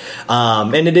story.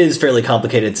 And it is fairly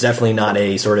complicated. It's definitely not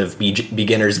a sort of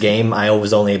beginner's game. I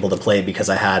was only able to play because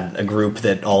I had a group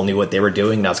that all knew what they were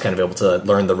doing, and I was kind of able to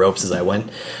learn the ropes as I went.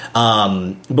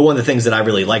 But one of the things that I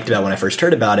really liked about when I first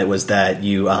heard about it was that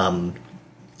you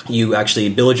actually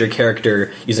build your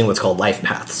character using what's called life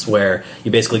paths, where you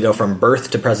basically go from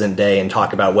birth to present day and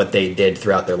talk about what they did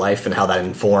throughout their life and how that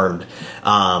informed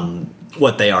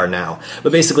what they are now.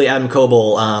 But basically, Adam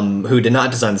Koebel, who did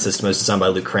not design the system, it was designed by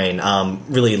Luke Crane,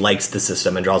 really likes the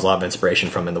system and draws a lot of inspiration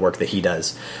from in the work that he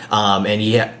does. And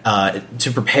he,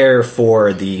 to prepare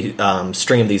for the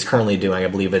stream that he's currently doing, I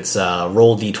believe it's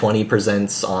Roll D20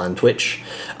 Presents on Twitch.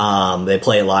 They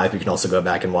play it live. You can also go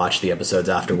back and watch the episodes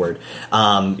afterward.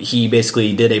 He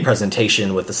basically did a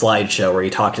presentation with the slideshow where he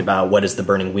talked about what is the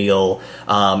Burning Wheel,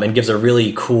 and gives a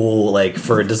really cool, like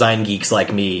for design geeks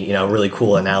like me, really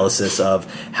cool analysis of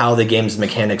how the game's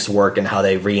mechanics work and how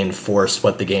they reinforce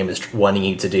what the game is wanting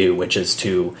you to do, which is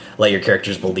to let your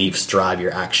character's beliefs drive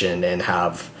your action and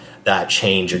have that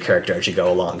change your character as you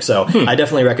go along. So I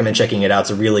definitely recommend checking it out.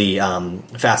 It's a really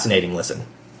fascinating listen.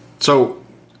 So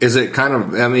is it kind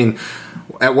of,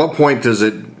 at what point does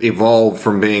it evolve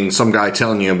from being some guy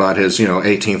telling you about his,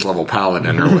 18th level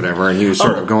paladin or whatever, and you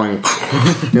sort of going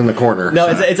in the corner? No,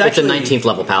 it's actually a 19th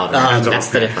level paladin.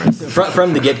 That's the difference.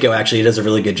 From the get-go, actually, it does a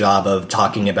really good job of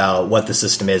talking about what the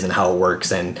system is and how it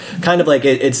works, and kind of like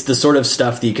it's the sort of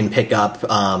stuff that you can pick up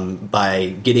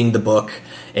by getting the book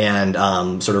and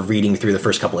sort of reading through the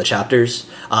first couple of chapters,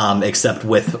 except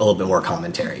with a little bit more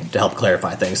commentary to help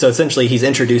clarify things. So essentially, he's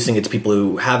introducing it to people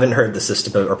who haven't heard the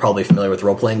system but are probably familiar with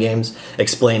role-playing games,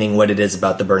 explaining what it is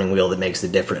about the Burning Wheel that makes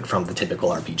it different from the typical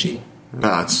RPG.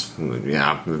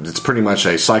 It's pretty much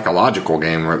a psychological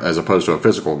game as opposed to a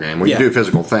physical game. You do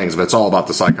physical things, but it's all about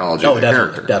the psychology of the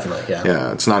character. Definitely,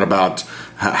 yeah. It's not about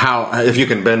how if you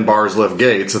can bend bars, lift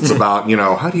gates. It's about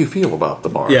how do you feel about the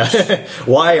bars? Yeah,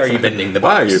 why are you bending the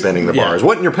bars? Why are you bending the bars?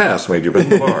 What in your past made you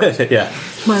bend the bars?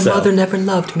 My mother never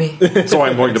loved me, so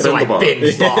I'm going to bend the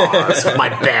bars. Bend bars with my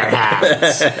bare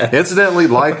hands. Incidentally,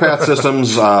 life path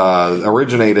systems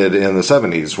originated in the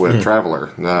 70s with Traveller.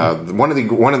 One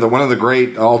of the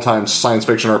great all-time science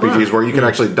fiction RPGs where you can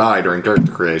actually die during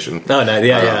character creation. Oh, no,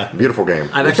 yeah. Beautiful game.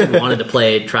 I've actually wanted to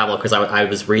play Travel because I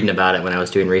was reading about it when I was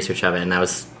doing research of it, and I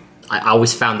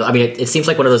always found... it seems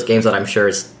like one of those games that I'm sure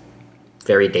is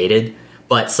very dated,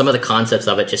 but some of the concepts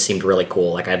of it just seemed really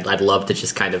cool. Like, I'd love to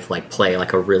just kind of, play,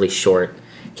 a really short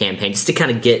campaign, just to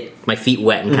kind of get my feet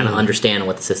wet and kind of understand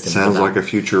what the system is about. Sounds like a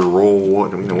future roll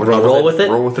with it? Roll with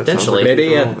it? Potentially. Maybe,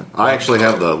 yeah. I actually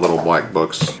have the little black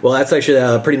books. Well, that's actually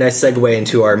a pretty nice segue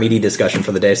into our meaty discussion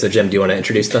for the day. So, Jim, do you want to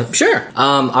introduce them? Sure.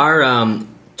 Our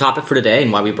topic for today,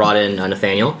 and why we brought in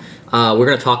Nathaniel, we're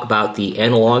going to talk about the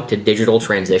analog to digital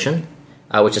transition,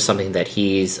 which is something that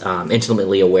he's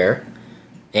intimately aware.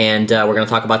 And we're going to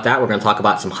talk about that. We're going to talk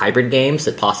about some hybrid games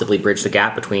that possibly bridge the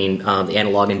gap between the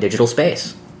analog and digital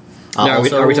space. Now,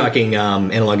 are we talking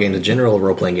analog games in general, or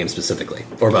role-playing games specifically,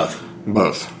 or both?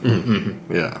 Both.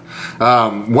 Mm-hmm. Yeah.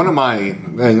 One of my,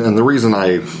 and the reason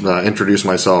I introduced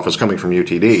myself as coming from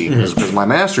UTD is because my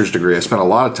master's degree, I spent a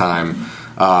lot of time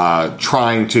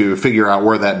trying to figure out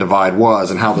where that divide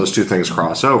was and how those two things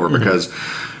cross over, because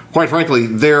quite frankly,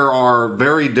 there are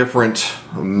very different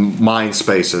mind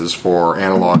spaces for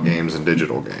analog games and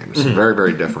digital games. Very,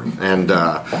 very different. And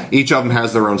each of them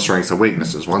has their own strengths and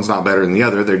weaknesses. One's not better than the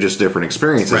other. They're just different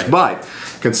experiences. Right. But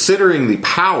considering the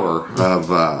power of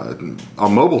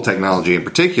mobile technology in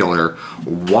particular,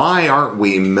 why aren't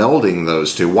we melding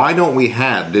those two? Why don't we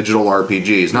have digital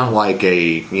RPGs, not like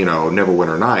a,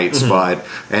 Neverwinter Nights, but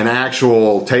an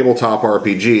actual tabletop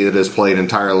RPG that is played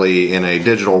entirely in a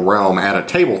digital realm at a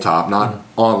tabletop, not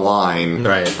online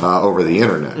over the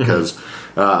internet? Because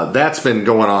that's been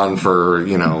going on for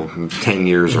 10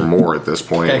 years or more at this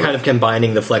point. Kind of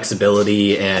combining the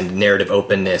flexibility and narrative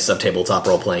openness of tabletop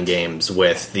role-playing games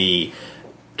with the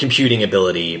computing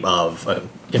ability of a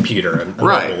computer, a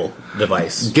mobile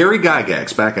device. Gary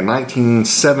Gygax, back in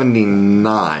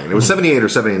 1979, it was 78 or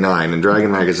 79 in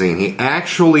Dragon Magazine, he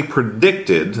actually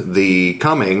predicted the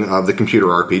coming of the computer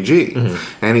RPG.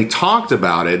 And he talked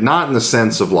about it, not in the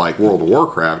sense of like World of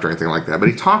Warcraft or anything like that, but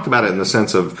he talked about it in the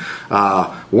sense of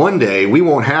one day we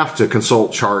won't have to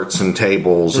consult charts and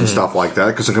tables and stuff like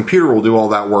that, because the computer will do all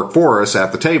that work for us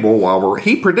at the table while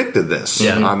he predicted this.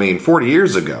 40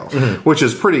 years ago, which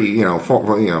is pretty,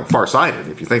 far-sighted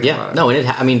if you think about it. No,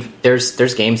 and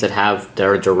there's games that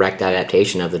are a direct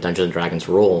adaptation of the Dungeons and Dragons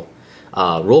rule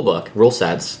book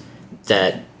sets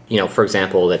that, for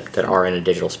example, that are in a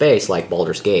digital space, like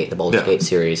Baldur's Gate, the Baldur's Gate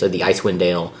series, or the Icewind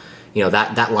Dale,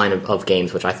 that line of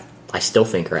games, which I still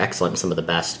think are excellent and some of the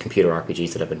best computer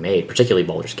RPGs that have been made, particularly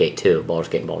Baldur's Gate 2, Baldur's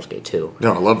Gate and Baldur's Gate 2.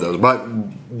 No, I love those. But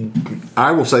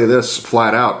I will say this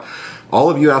flat out. All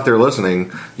of you out there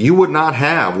listening, you would not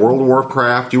have World of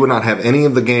Warcraft, you would not have any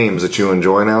of the games that you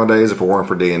enjoy nowadays if it weren't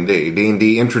for D&D.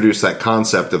 D&D introduced that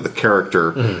concept of the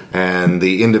character and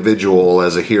the individual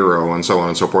as a hero and so on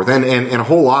and so forth. And a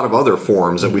whole lot of other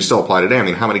forms that we still apply today. I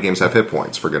mean, how many games have hit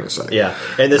points, for goodness sake? Yeah,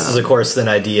 and this is, of course, an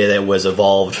idea that was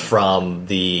evolved from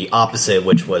the opposite,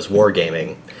 which was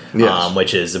wargaming. Yes.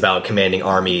 Which is about commanding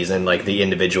armies and like the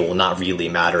individual not really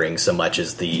mattering so much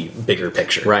as the bigger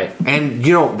picture. Right. And,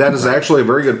 that is actually a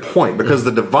very good point, because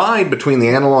the divide between the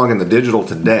analog and the digital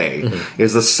today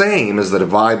is the same as the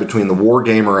divide between the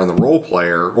wargamer and the role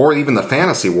player, or even the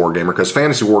fantasy wargamer, because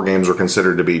fantasy wargames are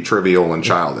considered to be trivial and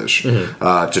childish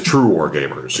to true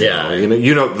wargamers.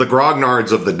 The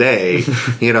grognards of the day,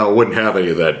 wouldn't have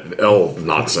any of that elf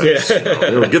nonsense.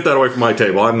 Get that away from my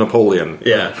table. I'm Napoleon.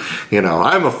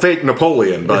 I'm a fake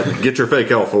Napoleon, but get your fake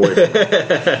elf away from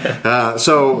me.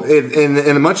 So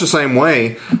in much the same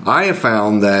way, I have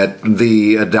found that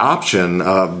the adoption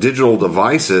of digital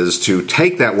devices to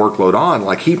take that workload on,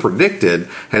 like he predicted,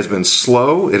 has been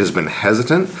slow, it has been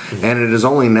hesitant, and it is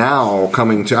only now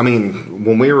coming to...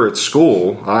 when we were at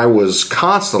school, I was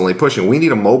constantly pushing, we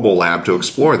need a mobile lab to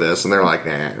explore this, and they're like,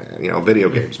 video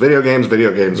games, video games,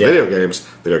 video games, video games,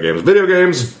 video games, video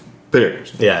games, video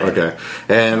games. Okay.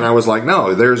 And I was like,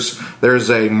 no, there's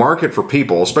a market for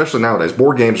people, especially nowadays.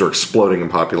 Board games are exploding in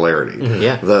popularity.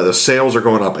 The sales are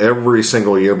going up every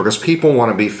single year because people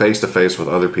want to be face-to-face with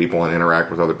other people and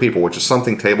interact with other people, which is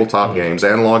something tabletop games,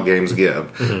 analog games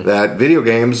give, that video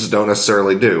games don't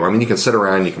necessarily do. You can sit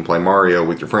around, you can play Mario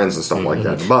with your friends and stuff like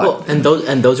that. But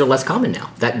and those are less common now.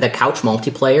 That the couch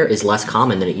multiplayer is less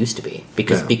common than it used to be,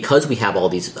 because we have all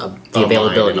these the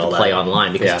availability to play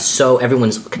online, because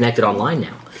everyone's connected online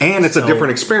now. And it's a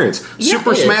different experience.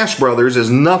 Super Smash Brothers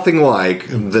is nothing like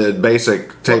the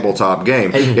basic tabletop game.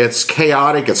 It's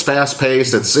chaotic, it's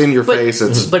fast-paced, it's in your face,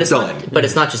 it's done. But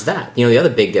it's not just that. The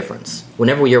other big difference,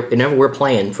 whenever we're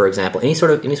playing, for example, any sort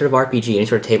of RPG, any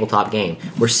sort of tabletop game,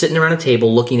 we're sitting around a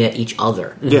table looking at each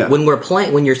other.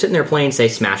 When you're sitting there playing, say,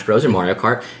 Smash Bros. Or Mario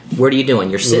Kart, what are you doing?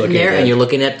 You're sitting there and you're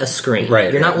looking at a screen.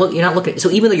 You're not looking.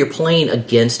 So even though you're playing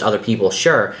against other people,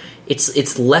 sure,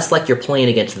 it's less like you're playing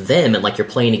against them and like you're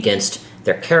playing against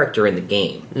their character in the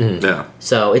game.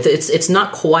 So it's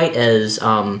not quite as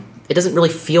it doesn't really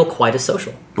feel quite as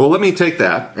social. Well, let me take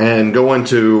that and go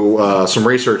into some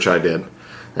research I did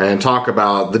and talk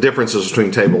about the differences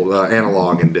between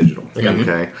analog and digital.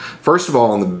 Okay. First of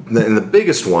all, and the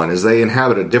biggest one is they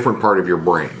inhabit a different part of your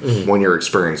brain when you're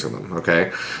experiencing them.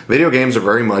 Okay. Video games are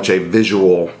very much a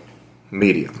visual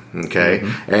medium, okay?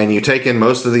 And you take in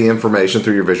most of the information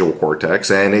through your visual cortex,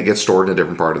 and it gets stored in a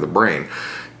different part of the brain.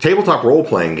 Tabletop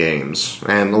role-playing games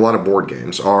and a lot of board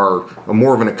games are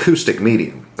more of an acoustic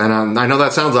medium. And I know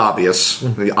that sounds obvious,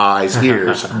 the eyes,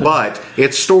 ears, but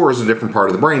it stores a different part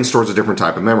of the brain, stores a different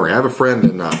type of memory. I have a friend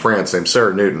in France named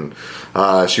Sarah Newton.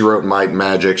 She wrote Might and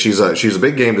Magic. She's a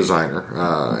big game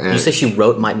designer. Did you say she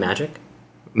wrote Might and Magic?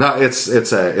 No, it's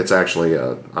actually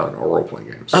a role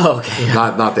playing game. So Oh, okay.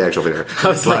 Yeah. Not the actual video. I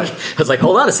was like,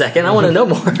 hold on a second, I want to know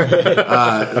more. And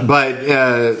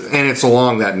it's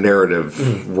along that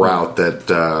narrative route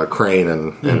that Crane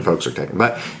and folks are taking.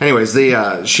 But anyways,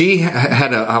 she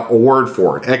had a word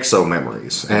for it,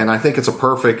 exo-memories, and I think it's a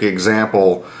perfect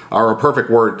example or a perfect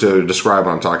word to describe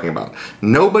what I'm talking about.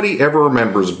 Nobody ever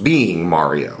remembers being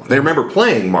Mario. They remember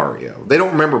playing Mario. They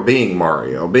don't remember being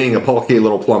Mario, being a pulky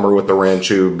little plumber with the wrench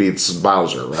who beats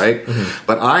Bowser, right? Mm-hmm.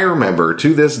 But I remember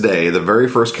to this day the very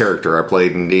first character I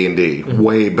played in D&D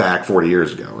way back 40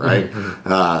 years ago, right?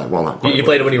 Mm-hmm. Well, not quite. You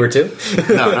played it when you were 2?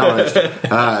 No, not when I was 2.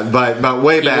 But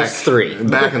way back, was 3.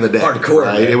 Back in the day, Hardcore,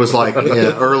 right? It was like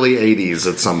early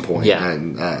 80s at some point. Yeah.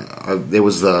 And it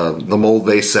was the mold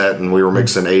base set, and we were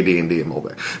mixing AD&D and mold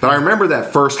base. But I remember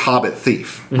that first Hobbit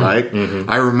thief, right? Mm-hmm.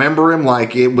 I remember him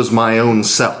like it was my own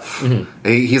self. Mm-hmm.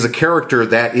 He's a character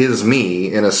that is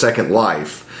me in a second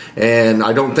life. And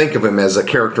I don't think of him as a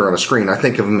character on a screen. I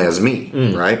think of him as me,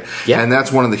 right? Yeah. And that's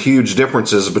one of the huge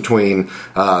differences between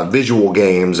visual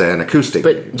games and acoustic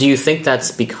games. But do you think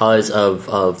that's because of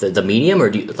the medium, or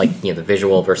do you, the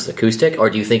visual versus acoustic, or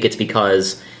do you think it's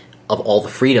because of all the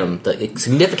freedom, the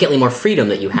significantly more freedom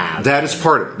that you have? That is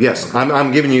part of it. Yes,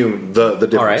 I'm giving you the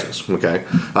differences. All right. Okay.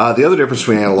 The other difference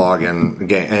between analog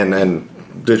and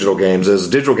digital games is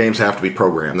digital games have to be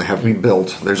programmed. They have to be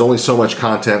built. There's only so much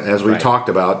content, as we talked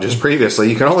about just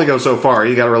previously. You can only go so far.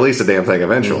 You got to release the damn thing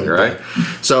eventually, right?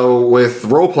 So with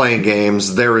role-playing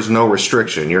games, there is no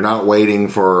restriction. You're not waiting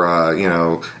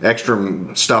for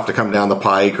extra stuff to come down the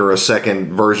pike or a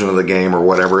second version of the game or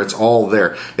whatever. It's all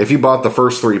there. If you bought the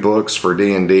first 3 books for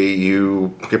D&D,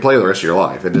 you could play the rest of your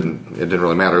life. It didn't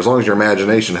really matter as long as your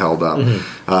imagination held up.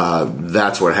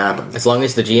 That's what happened. As long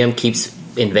as the GM keeps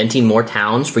inventing more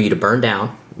towns for you to burn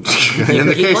down. In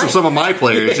the case of some of my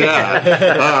players,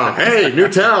 yeah. Hey, new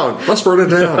town. Let's burn it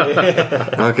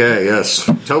down. Okay, yes.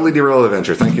 Totally derail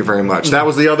adventure. Thank you very much. That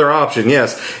was the other option,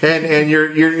 yes. And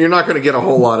you're not going to get a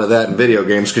whole lot of that in video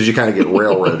games because you kind of get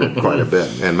railroaded quite a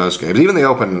bit in most games. Even the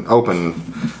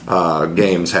open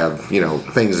games have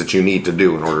things that you need to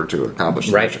do in order to accomplish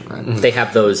the mission. Right? They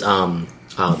have those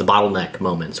the bottleneck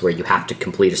moments where you have to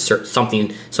complete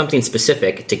something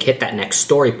specific to hit that next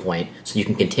story point, so you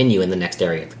can continue in the next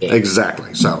area of the game.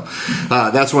 Exactly. So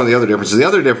that's one of the other differences. The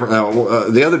other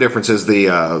difference is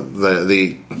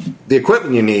the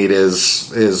equipment you need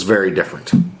is very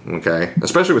different. Okay,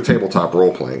 especially with tabletop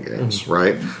role playing games,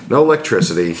 right? No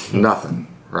electricity, nothing.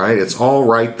 Right, it's all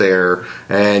right there,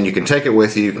 and you can take it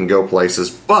with you. You can go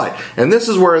places, and this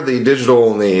is where the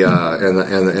digital and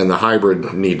the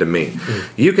hybrid need to meet.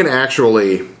 You can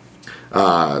actually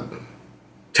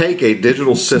take a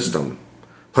digital system,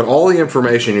 put all the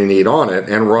information you need on it,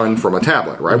 and run from a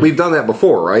tablet, right? We've done that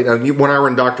before, right? When I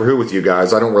run Doctor Who with you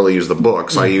guys, I don't really use the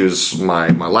books. I use my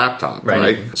laptop,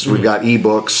 right? So we've got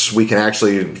ebooks. We can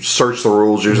actually search the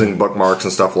rules using bookmarks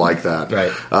and stuff like that,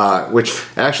 right? Which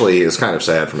actually is kind of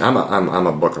sad for me. I'm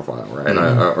a bookophile, right?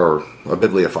 Or a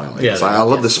bibliophile. I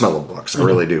love the smell of books. I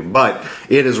really do. But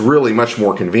it is really much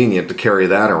more convenient to carry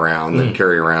that around than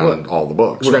carry around all the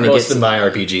books. Most of my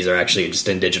RPGs are actually just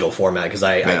in digital format because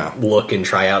I look and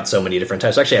try out so many different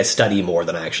types. Actually, I study more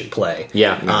than I actually play.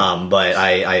 But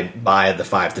I buy the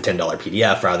 $5 to $10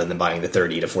 PDF rather than buying the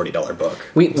 $30 to $40 book.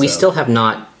 We still have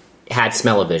not had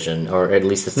smell-o-vision, or at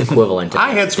least it's equivalent. I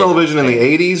had smell-o-vision in the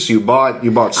 80s. You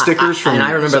bought stickers from, and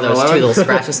I remember those 2 little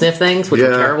scratch and sniff things, which were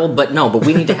terrible. But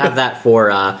we need to have that for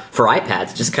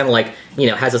iPads. Just kind of like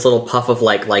has this little puff of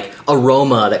like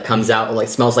aroma that comes out, like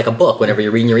smells like a book whenever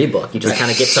you're reading your ebook. You just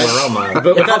kind of get some aroma.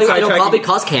 But it'll probably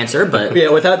cause cancer. But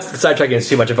without sidetracking us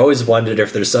too much, I've always wondered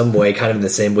if there's some way, kind of in the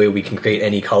same way we can create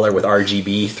any color with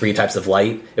RGB, 3 types of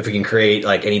light. If we can create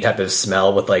like any type of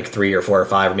smell with like 3 or 4 or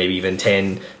 5 or maybe even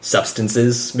 10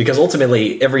 substances, because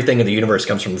ultimately everything in the universe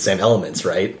comes from the same elements,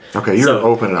 right? Okay, you're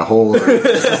opening a whole. With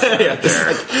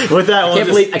that,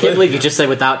 I can't believe you just said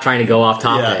without trying to go off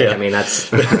topic. I mean,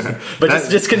 that's. But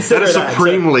just consider that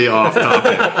supremely off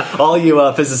topic. All you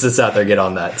physicists out there, get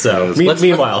on that. So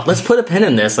meanwhile, let's put a pin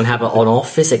in this and have an all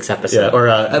physics episode. Or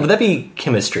would that be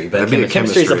chemistry? But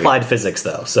chemistry is applied physics,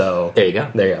 though. So there you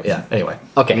go. Yeah. Anyway.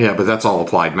 Okay. Yeah, but that's all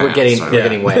applied math. We're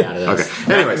getting way out of this.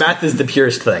 Okay. Anyways, math is the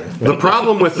purest thing. The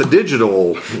problem with the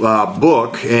digital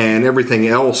book and everything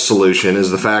else solution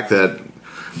is the fact that,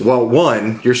 well,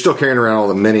 one, you're still carrying around all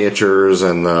the miniatures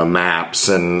and the maps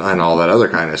and all that other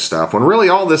kind of stuff, when really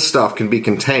all this stuff can be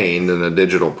contained in a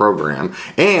digital program,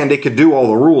 and it could do all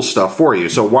the rules stuff for you.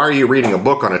 So why are you reading a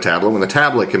book on a tablet when the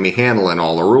tablet can be handling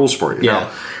all the rules for you? Yeah.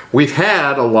 Now, we've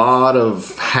had a lot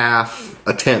of half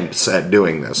attempts at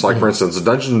doing this. Like, for instance,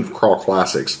 Dungeon Crawl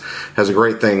Classics has a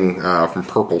great thing from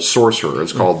Purple Sorcerer.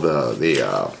 It's called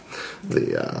the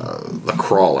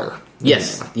Crawler.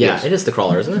 Yes. Yeah, it is the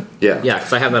Crawler, isn't it? Yeah. Yeah,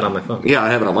 because I have that on my phone. Yeah, I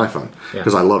have it on my phone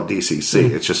because I love DCC.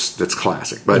 It's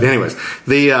classic. But anyways,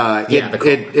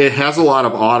 it has a lot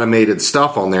of automated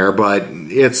stuff on there, but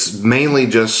it's mainly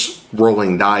just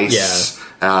rolling dice.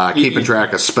 Keeping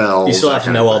track of spells. You still have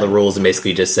to know all the rules and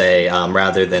basically just say,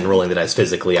 rather than rolling the dice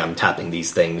physically, I'm tapping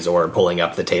these things or pulling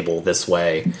up the table this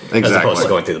way, as opposed to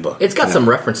going through the book. It's got some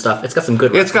reference stuff. It's got some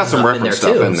good. It's got some reference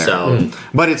stuff in there, So.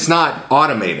 But it's not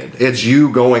automated. It's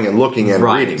you going and looking and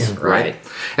reading it, right?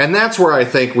 And that's where I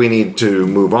think we need to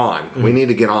move on. We need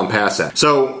to get on past that.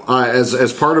 So,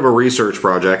 as part of a research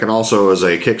project and also as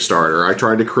a Kickstarter, I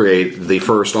tried to create the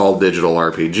first all-digital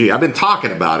RPG. I've been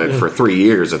talking about it for 3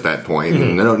 years at that point,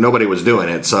 and nobody was doing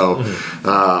it. So,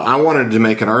 I wanted to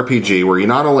make an RPG where you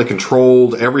not only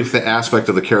controlled every aspect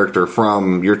of the character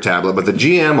from your tablet, but the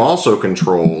GM also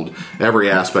controlled every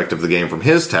aspect of the game from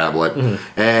his tablet,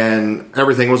 and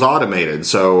everything was automated.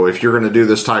 So, if you're going to do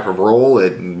this type of role,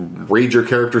 it reads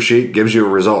your character sheet, gives you a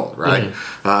result, right?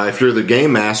 If you're the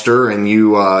game master and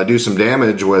you do some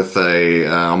damage with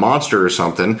a monster or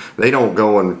something, they don't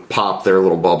go and pop their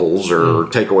little bubbles or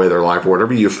take away their life or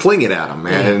whatever. You fling it at them,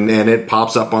 and it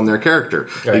pops up on their character.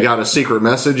 Right. You got a secret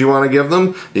message you want to give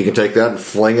them, you can take that and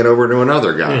fling it over to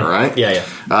another guy, right?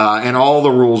 And all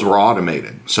the rules were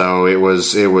automated. So there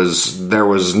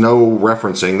was no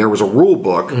referencing. There was a rule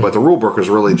book, but the rule book was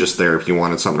really just there if you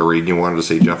wanted something to read and you wanted to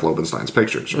see Jeff Lobenstein's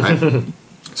pictures, right?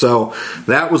 So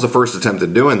that was the first attempt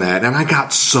at doing that, and I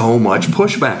got so much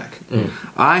pushback.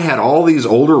 I had all these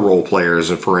older role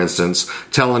players, for instance,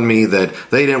 telling me that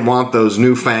they didn't want those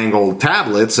newfangled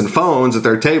tablets and phones at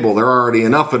their table. They're already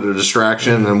enough of a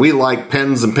distraction, and we like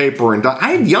pens and paper and dice.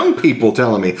 I had young people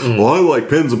telling me, well, I like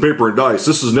pens and paper and dice.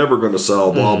 This is never going to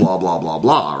sell, blah, blah, blah, blah,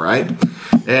 blah, right?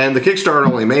 And the Kickstarter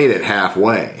only made it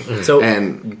halfway. So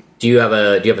do you have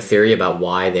a theory about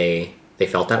why they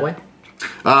felt that way?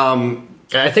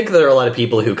 I think there are a lot of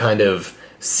people who kind of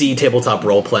see tabletop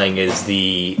role-playing as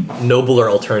the nobler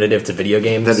alternative to video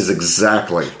games. That is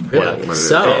exactly what it is.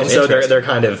 So they're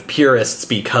kind of purists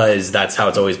because that's how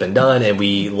it's always been done, and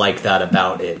we like that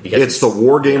about it. Because it's the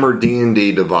Wargamer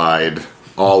D&D divide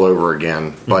all over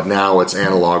again, but now it's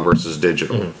analog versus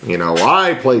digital. You know,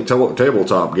 I play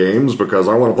tabletop games because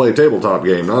I want to play a tabletop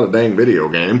game, not a dang video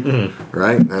game,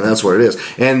 right? And that's what it is.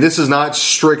 And this is not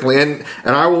strictly, and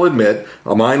I will admit,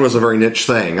 mine was a very niche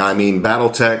thing. I mean,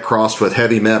 BattleTech crossed with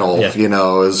heavy metal, is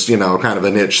kind of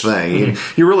a niche thing.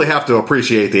 You really have to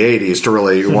appreciate the 80s to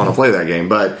really want to play that game.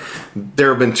 But there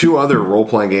have been 2 other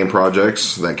role-playing game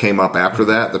projects that came up after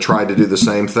that tried to do the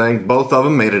same thing. Both of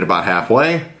them made it about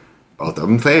halfway. Both of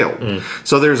them failed.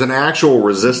 So there's an actual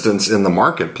resistance in the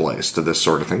marketplace to this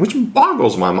sort of thing, which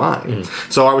boggles my mind.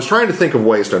 So I was trying to think of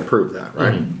ways to improve that,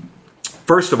 right?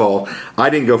 First of all,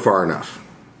 I didn't go far enough.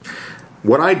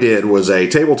 What I did was a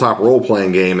tabletop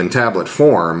role-playing game in tablet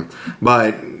form,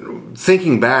 but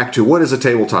thinking back to what is a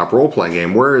tabletop role-playing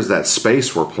game, where is that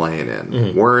space we're playing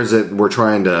in? Where is it we're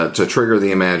trying to trigger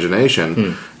the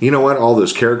imagination? You know what? All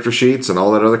those character sheets and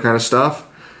all that other kind of stuff,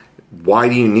 why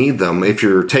do you need them if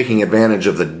you're taking advantage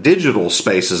of the digital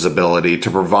space's ability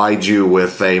to provide you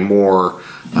with a more,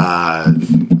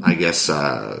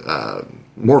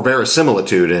 more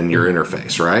verisimilitude in your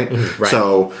interface, right?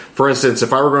 So, for instance,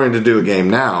 if I were going to do a game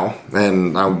now,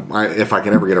 and if I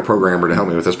can ever get a programmer to help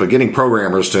me with this, but getting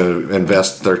programmers to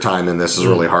invest their time in this is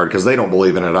really hard because they don't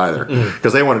believe in it either.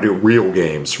 Because they want to do real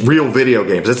games, real video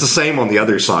games. It's the same on the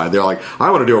other side. They're like, I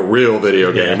want to do a real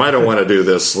video game. I don't want to do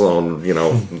this,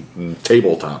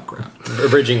 tabletop crap.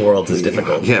 Bridging worlds is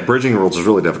difficult. Yeah, bridging worlds is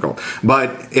really difficult.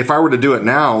 But if I were to do it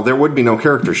now, there would be no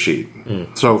character sheet.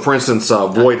 So, for instance,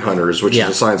 Void Hunters, which is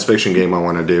a science fiction game I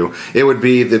want to do, it would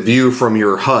be the view from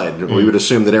your HUD. We would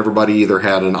assume that everybody either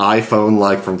had an iPhone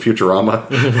like from Futurama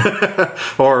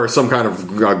or some kind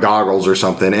of goggles or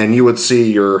something, and you would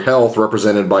see your health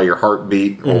represented by your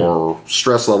heartbeat or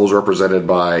stress levels represented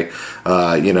by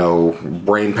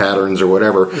brain patterns or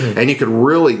whatever, and you could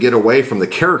really get away from the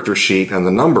character sheet and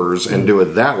the numbers and do it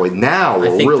that way. Now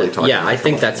we're really talking. Yeah, I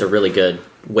think that's a really good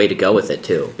way to go with it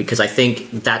too, because I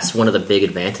think that's one of the big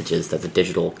advantages that the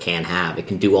digital can have. It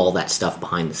can do all that stuff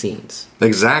behind the scenes.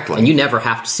 Exactly. And you never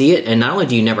have to see it, and not only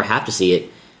do you never have to see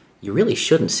it, you really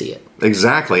shouldn't see it.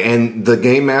 Exactly. And the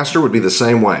game master would be the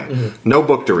same way. No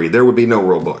book to read. There would be no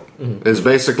rule book. It's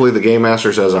basically the game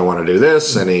master says, I want to do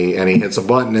this, and he hits a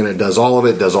button and it does all of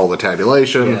it, does all the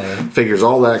tabulation, figures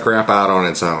all that crap out on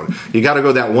its own. You got to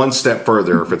go that one step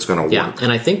further if it's going to work. Yeah,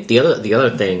 and I think the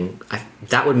other thing,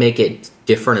 that would make it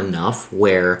different enough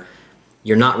where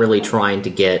you're not really trying to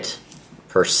get,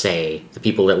 per se, the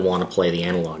people that want to play the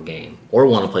analog game or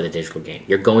want to play the digital game.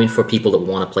 You're going for people that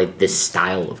want to play this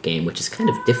style of game, which is kind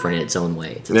of different in its own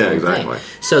way. It's its own exactly. thing.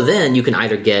 So then you can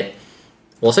either get,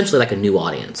 well, essentially like a new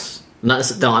audience. I'm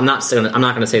not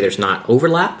going to say there's not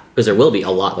overlap, because there will be a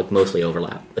lot, like mostly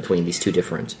overlap between these two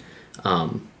different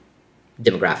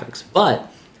demographics. But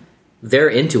they're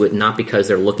into it not because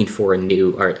they're looking for a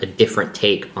new or a different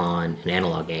take on an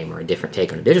analog game or a different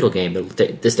take on a digital game.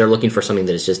 They're looking for something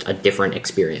that is just a different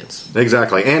experience.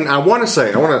 Exactly. And I want to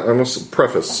say, I want to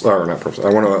preface, or not preface, I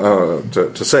want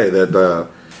to say that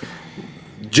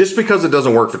just because it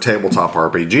doesn't work for tabletop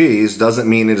RPGs doesn't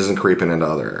mean it isn't creeping into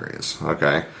other areas.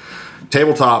 Okay.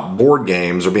 Tabletop board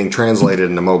games are being translated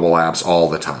into mobile apps all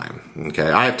the time. Okay,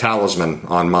 I have Talisman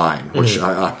on mine, which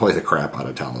I play the crap out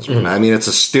of Talisman. I mean, it's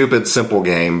a stupid, simple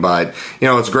game, but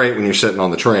it's great when you're sitting on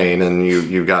the train and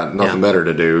you've got nothing better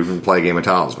to do than play a game of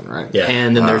Talisman, right? Yeah,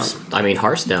 and then there's,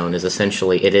 Hearthstone is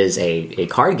essentially a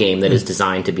card game that is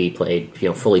designed to be played,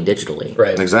 fully digitally.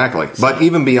 Right, exactly. So. But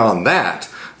even beyond that,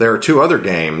 there are two other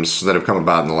games that have come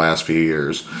about in the last few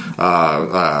years,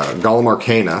 Golem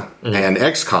Arcana and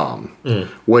XCOM,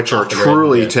 which are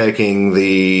truly taking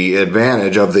the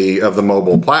advantage of the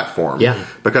mobile platform. Yeah.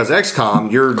 Because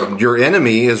XCOM, your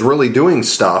enemy is really doing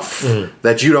stuff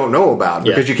that you don't know about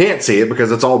because you can't see it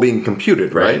because it's all being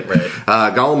computed, right?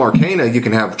 Golem Arcana, you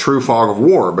can have true fog of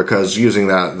war because using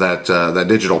that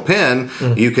digital pen,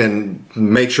 you can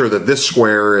make sure that this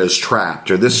square is trapped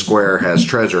or this square has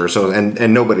treasure. So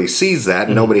and nobody sees that,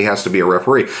 and nobody has to be a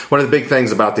referee. One of the big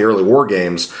things about the early war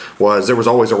games was there was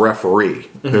always a referee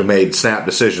who made snap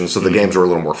decisions, so the games were a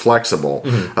little more flexible.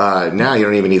 Now you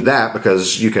don't even need that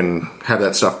because you can have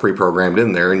that stuff pre-programmed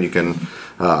in there, and you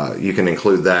can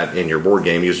include that in your board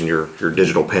game using your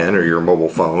digital pen or your mobile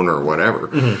phone or whatever.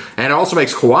 And it also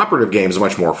makes cooperative games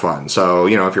much more fun. So,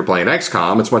 if you're playing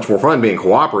XCOM, it's much more fun being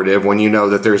cooperative when you know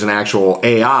that there's an actual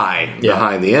AI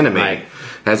behind the enemy. Right.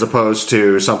 As opposed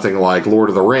to something like Lord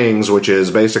of the Rings, which is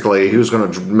basically who's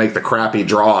going to make the crappy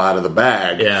draw out of the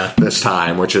bag this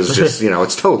time, which is just,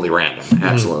 it's totally random.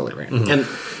 Absolutely random.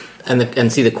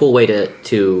 And see, the cool way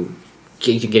to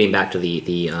getting back to the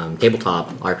tabletop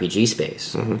RPG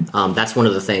space, that's one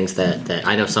of the things that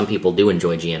I know some people do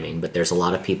enjoy GMing, but there's a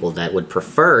lot of people that would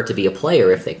prefer to be a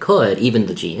player if they could, even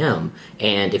the GM.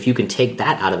 And if you can take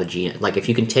that out of the GM, like if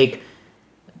you can take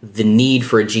the need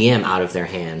for a GM out of their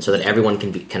hands so that everyone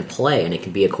can play and it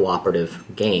can be a cooperative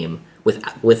game with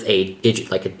a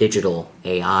digital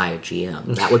AI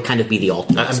GM, that would kind of be the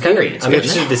ultimate experience. I'm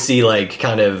interested to see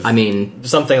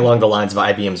something along the lines of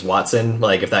IBM's Watson,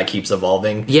 like if that keeps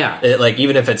evolving. Yeah,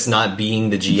 even if it's not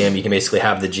being the GM, you can basically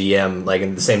have the GM like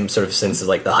in the same sort of sense as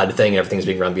like the HUD thing, and everything's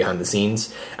being run behind the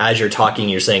scenes. As you're talking,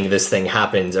 you're saying this thing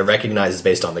happens. It recognizes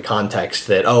based on the context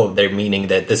that they're meaning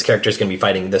that this character is going to be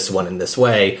fighting this one in this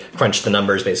way. Crunch the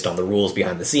numbers based on the rules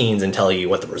behind the scenes and tell you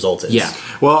what the result is. Yeah.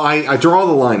 Well, I draw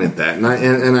the line at that.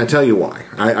 And I tell you why.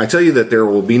 I tell you that there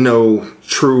will be no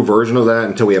true version of that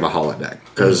until we have a holodeck,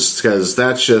 because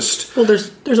that's just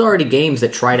there's already games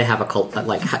that try to have a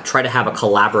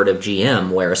collaborative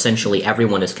GM where essentially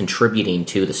everyone is contributing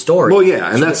to the story. Well,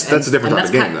 yeah, and that's a different type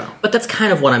of game, though. But that's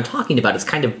kind of what I'm talking about. It's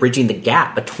kind of bridging the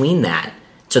gap between that,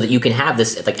 so that you can have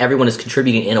this, like everyone is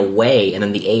contributing in a way, and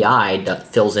then the AI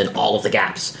fills in all of the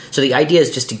gaps. So the idea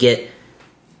is just to get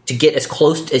as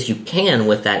close as you can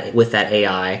with that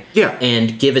AI,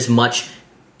 and give as much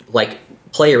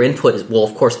player input will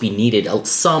of course be needed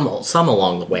some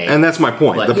along the way. And that's my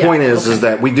point. But, the point is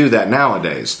that we do that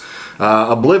nowadays.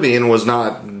 Oblivion was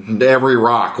not, every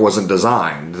rock wasn't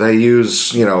designed. They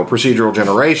use procedural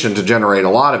generation to generate a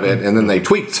lot of it, and then they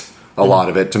tweaked a lot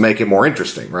of it to make it more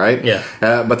interesting, right? Yeah.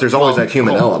 But there's always that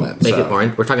human element. Make it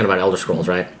more. We're talking about Elder Scrolls,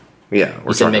 right? Yeah,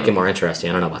 you said make it more interesting.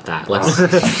 I don't know about that. Let's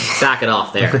back it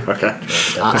off there. Okay.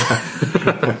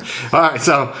 All right.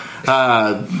 So,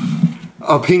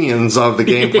 opinions of the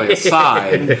gameplay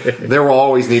aside, there will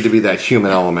always need to be that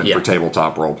human element for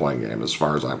tabletop role-playing game, as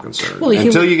far as I'm concerned. Well,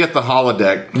 until you get the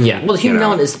holodeck. Yeah. Well, the human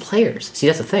element is the players. See,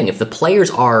 that's the thing. If the players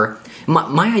are,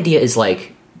 my idea is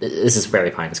like. This is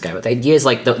very pie in the sky, but the idea is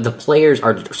like the players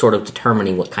are sort of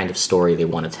determining what kind of story they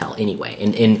want to tell anyway.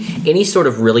 And in any sort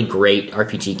of really great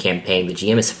RPG campaign, the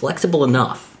GM is flexible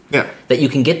enough that you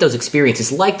can get those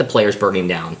experiences like the players burning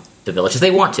down the village if they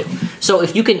want to. So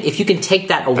if you can take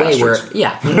that away, where you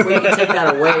can take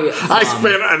that away. I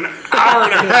spent an hour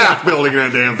and a half building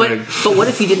that damn thing. But what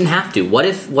if you didn't have to? What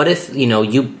if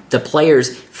the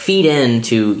players feed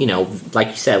into like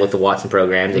you said with the Watson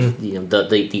programs,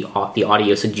 the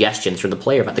audio suggestions from the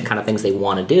player about the kind of things they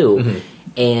want to do,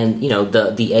 and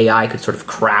the AI could sort of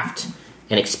craft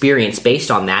an experience based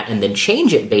on that, and then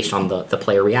change it based on the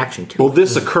player reaction to it. Well,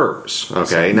 this occurs,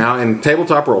 okay? Now, in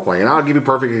tabletop role-playing, and I'll give you a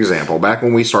perfect example. Back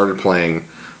when we started playing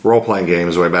role-playing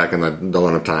games way back in the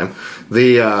dawn of time,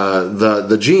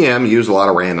 the GM used a lot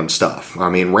of random stuff. I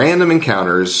mean, random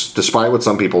encounters, despite what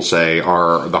some people say,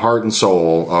 are the heart and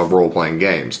soul of role-playing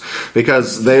games.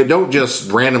 Because they don't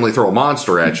just randomly throw a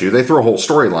monster at you, they throw whole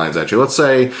storylines at you. Let's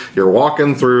say you're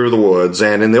walking through the woods,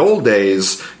 and in the old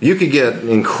days, you could get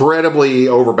incredibly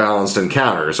overbalanced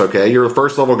encounters, okay? You're the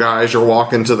first-level guys, you're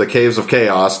walking to the Caves of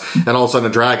Chaos, and all of a sudden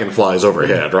a dragon flies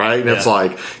overhead, right? And it's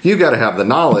like, you got to have the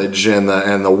knowledge and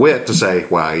the wit to say,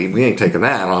 well, we ain't taking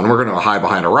that on. We're going to hide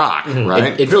behind a rock,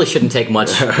 right? It really shouldn't take much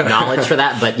knowledge for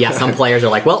that, but yeah, some players are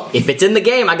like, well, if it's in the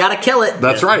game, I got to kill it.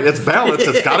 That's right. It's balanced.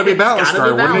 It's got to be balanced. Or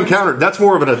I wouldn't encounter. That's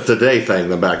more of a today thing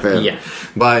than back then. Yeah.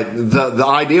 But the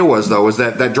idea was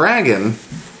that dragon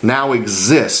now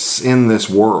exists in this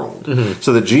world.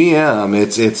 So the GM,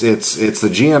 it's the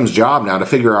GM's job now to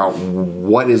figure out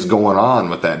what is going on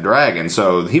with that dragon.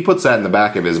 So he puts that in the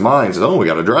back of his mind. Says, "Oh, we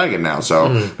got a dragon now. So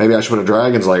maybe I should put a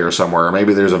dragon's lair somewhere. Or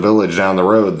maybe there's a village down the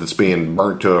road that's being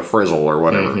burnt to a frizzle or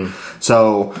whatever."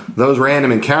 So those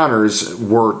random encounters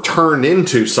were turned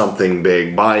into something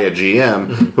big by a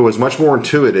GM who was much more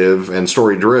intuitive and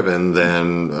story driven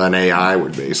than an AI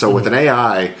would be. So with an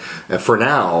AI, for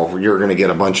now, you're going to get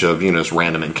a bunch of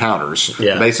random encounters.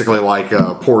 Yeah. Basically like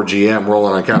a poor GM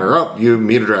rolling an encounter up, you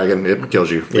meet a dragon, it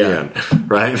kills you. The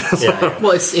end. Right?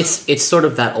 Well, it's sort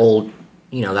of that old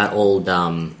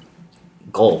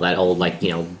goal, that old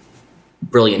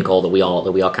brilliant goal that we all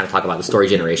kind of talk about, the story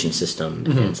generation system,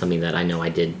 and something that I know I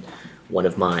did one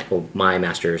of my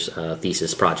master's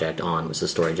thesis project on was the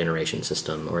story generation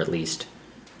system, or at least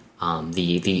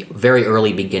the very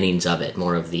early beginnings of it,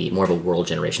 more of a world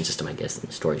generation system, I guess, than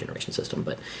the story generation system.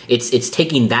 But it's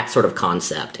taking that sort of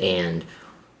concept and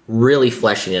really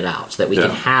fleshing it out so that we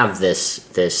can have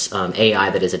this AI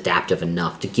that is adaptive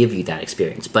enough to give you that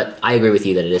experience. But I agree with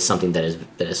you that it is something that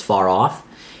is far off,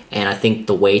 and I think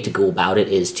the way to go about it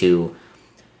is to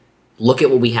look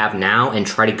at what we have now and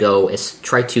try to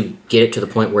get it to the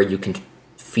point where you can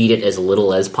feed it as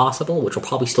little as possible, which will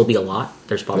probably still be a lot.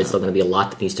 There's probably still going to be a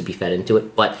lot that needs to be fed into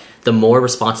it. But the more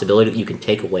responsibility that you can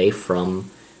take away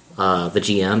from the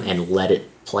GM and let it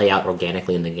play out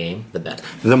organically in the game, the better.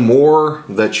 The more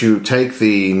that you take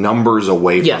the numbers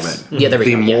away from it,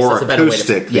 the more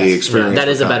acoustic the experience. That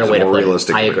is a better way to put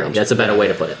it. I agree. That's a better way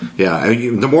to put it. Yeah,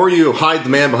 the more you hide the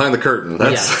man behind the curtain,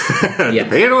 that's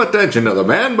pay no attention to the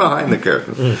man behind the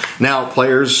curtain. Now,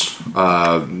 players,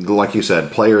 like you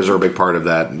said, players are a big part of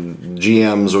that.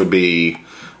 GMs would be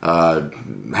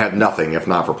have nothing if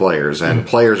not for players, and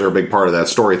players are a big part of that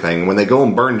story thing. When they go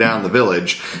and burn down the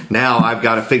village, now I've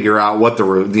got to figure out what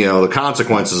the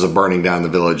consequences of burning down the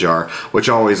village are, which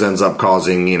always ends up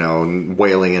causing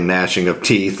wailing and gnashing of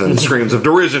teeth and screams of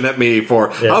derision at me for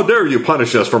how dare you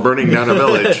punish us for burning down a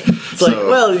village. It's like,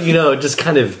 well, it just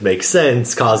kind of makes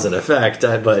sense, cause and effect,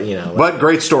 but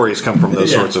great stories come from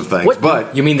those sorts of things. What,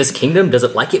 but you mean this kingdom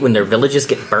doesn't like it when their villages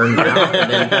get burned down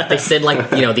and then they send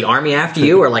the army after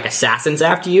you, or like assassins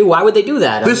after you? Why would they do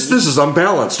that? This is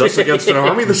unbalanced. Us against an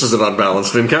army, this is an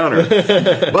unbalanced encounter.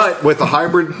 But with a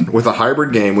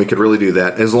hybrid game, we could really do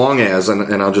that as long as,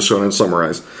 and I'll just go ahead and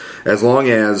summarize, as long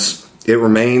as it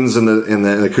remains in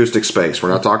the acoustic space. We're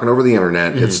not talking over the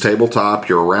internet. It's tabletop.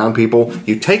 You're around people.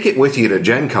 You take it with you to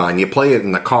Gen Con. You play it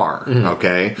in the car,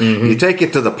 okay? You take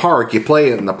it to the park. You play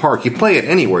it in the park. You play it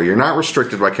anywhere. You're not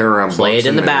restricted by carrying around play books it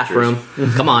in the bathroom.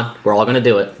 Come on. We're all going to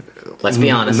do it. Let's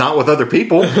be honest. Not with other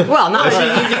people. Well, not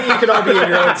you could all be in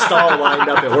your own stall lined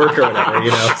up at work or whatever,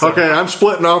 So. Okay, I'm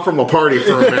splitting off from the party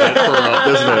for a minute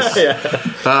for business.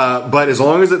 But as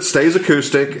long as it stays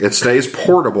acoustic, it stays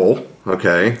portable,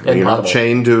 okay? And you're not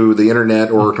chained to the internet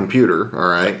or a computer, all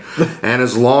right? And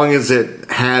as long as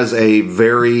it has a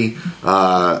very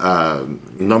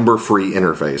number-free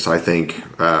interface, I think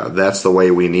that's the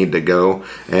way we need to go.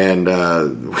 And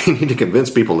we need to convince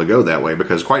people to go that way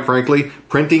because, quite frankly,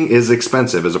 printing is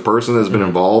expensive. As a person that's been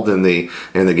involved in the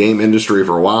game industry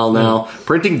for a while now,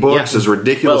 printing books is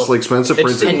ridiculously expensive.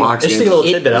 Printing box games. Interesting little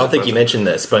tidbit. I don't think you mentioned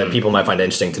this, but people might find it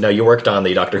interesting to know you worked on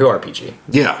the Doctor Who RPG.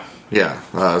 Yeah.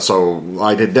 So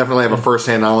I did definitely have a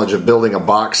first-hand knowledge of building a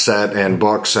box set and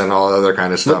books and all other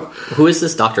kind of stuff. Who is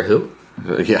this Doctor Who?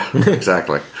 Yeah,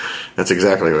 exactly. That's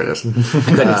exactly what it is. I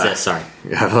couldn't exist, sorry.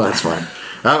 Yeah, well, that's fine.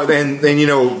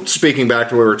 And speaking back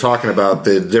to what we were talking about,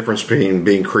 the difference between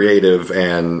being creative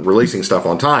and releasing stuff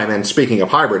on time. And speaking of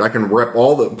hybrid, I can put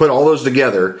all those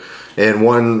together. And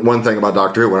one thing about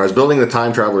Doctor Who, when I was building the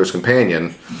Time Traveler's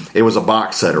Companion, it was a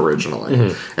box set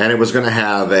originally, and it was going to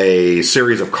have a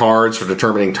series of cards for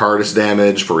determining TARDIS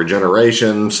damage, for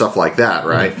regeneration, stuff like that,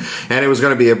 right? And it was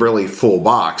going to be a really full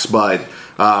box, but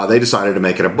they decided to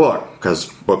make it a book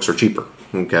because books are cheaper.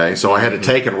 Okay, so I had to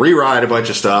take and rewrite a bunch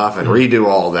of stuff and redo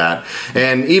all that.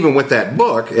 And even with that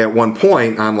book, at one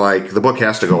point, I'm like, the book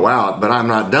has to go out, but I'm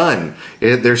not done.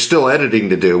 There's still editing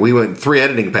to do. We went 3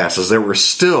 editing passes. There were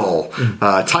still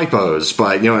typos,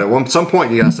 but at some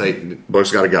point you got to say,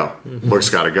 book's got to go. Book's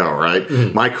got to go, right?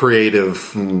 My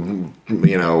creative,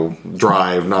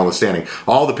 drive notwithstanding.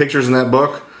 All the pictures in that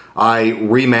book, I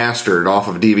remastered off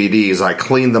of DVDs. I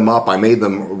cleaned them up. I made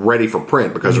them ready for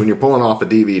print because when you're pulling off a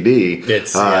DVD,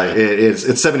 it's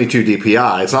 72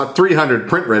 DPI. It's not 300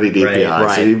 print ready DPI.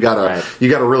 Right. So you've got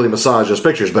to really massage those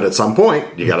pictures. But at some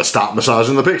point, you got to stop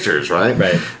massaging the pictures, right?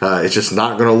 It's just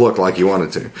not going to look like you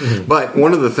want it to. But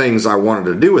one of the things I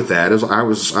wanted to do with that is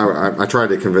I tried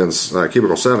to convince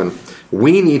Cubicle 7.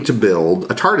 We need to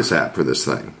build a TARDIS app for this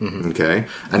thing, okay?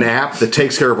 An app that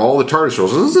takes care of all the TARDIS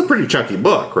rules. This is a pretty chunky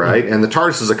book, right? And the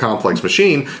TARDIS is a complex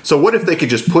machine, so what if they could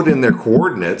just put in their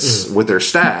coordinates with their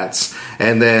stats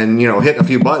and then, hit a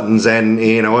few buttons and,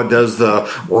 it does the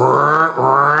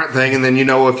thing, and then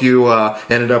if you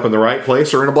ended up in the right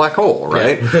place or in a black hole,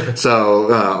 right?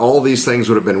 So all these things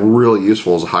would have been really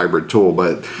useful as a hybrid tool,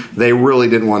 but they really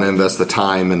didn't want to invest the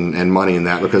time and money in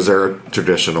that because they're a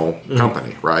traditional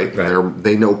company, right?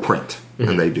 They know print,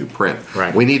 and they do print.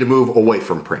 Right. We need to move away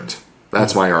from print.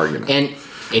 That's my argument. And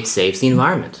it saves the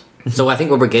environment. So I think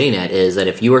what we're getting at is that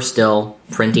if you are still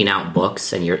printing out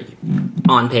books and you're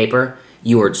on paper,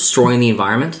 you are destroying the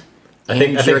environment. I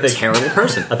think you're a terrible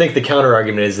person. I think the counter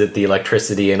argument is that the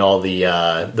electricity and all the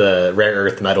rare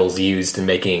earth metals used in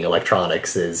making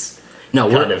electronics is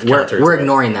we're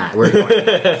ignoring that. We're ignoring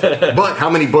that. But how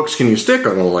many books can you stick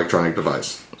on an electronic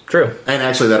device? True. And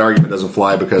actually, that argument doesn't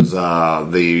fly because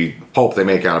the pulp they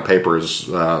make out of paper is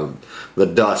the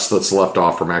dust that's left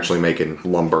off from actually making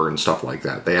lumber and stuff like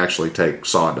that. They actually take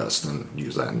sawdust and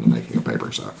use that in making a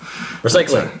paper. So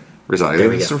recycling.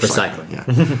 Recycling. Yeah.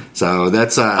 So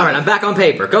that's all right. I'm back on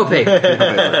paper. Go paper.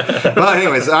 Well,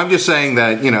 anyways, I'm just saying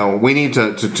that we need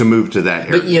to move to that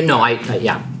area. But I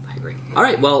agree. All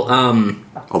right. Well,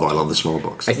 although I love the small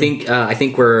books. I think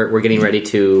we're getting ready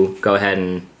to go ahead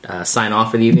and sign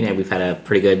off for the evening, and we've had a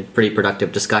pretty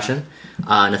productive discussion.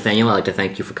 Nathaniel, I'd like to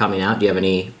thank you for coming out. Do you have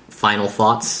any final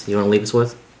thoughts you want to leave us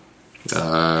with?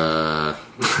 I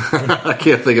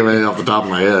can't think of anything off the top of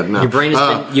my head. No. Your brain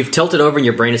has you've tilted over, and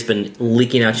your brain has been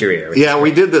leaking out your ear. Yeah,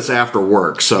 we did this after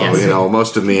work, so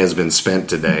most of me has been spent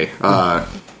today.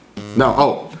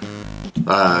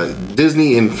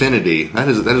 Disney Infinity. That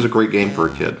is a great game for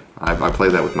a kid. I play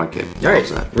that with my kid. All right,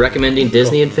 recommending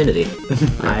Disney Infinity.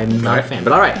 I'm not a fan,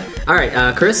 but all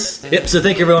right, Chris. Yep. So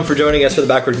thank you everyone for joining us for the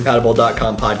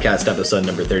Backward-Compatible.com podcast episode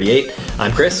number 38.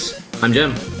 I'm Chris. I'm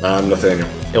Jim. I'm Nathaniel.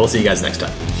 And we'll see you guys next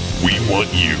time. We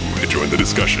want you to join the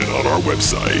discussion on our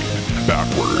website,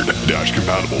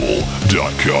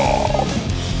 Backward-Compatible.com.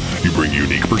 You bring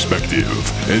unique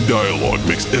perspective, and dialogue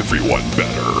makes everyone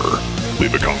better.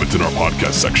 Leave a comment in our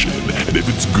podcast section, and if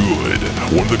it's good,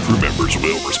 one of the crew members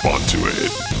will respond to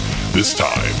it. This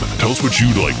time, tell us what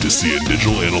you'd like to see in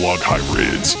digital analog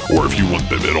hybrids, or if you want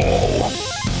them at all.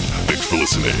 Thanks for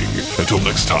listening. Until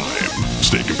next time,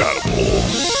 stay compatible.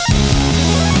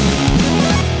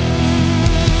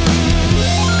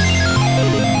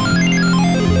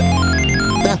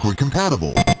 Backward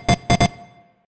Compatible.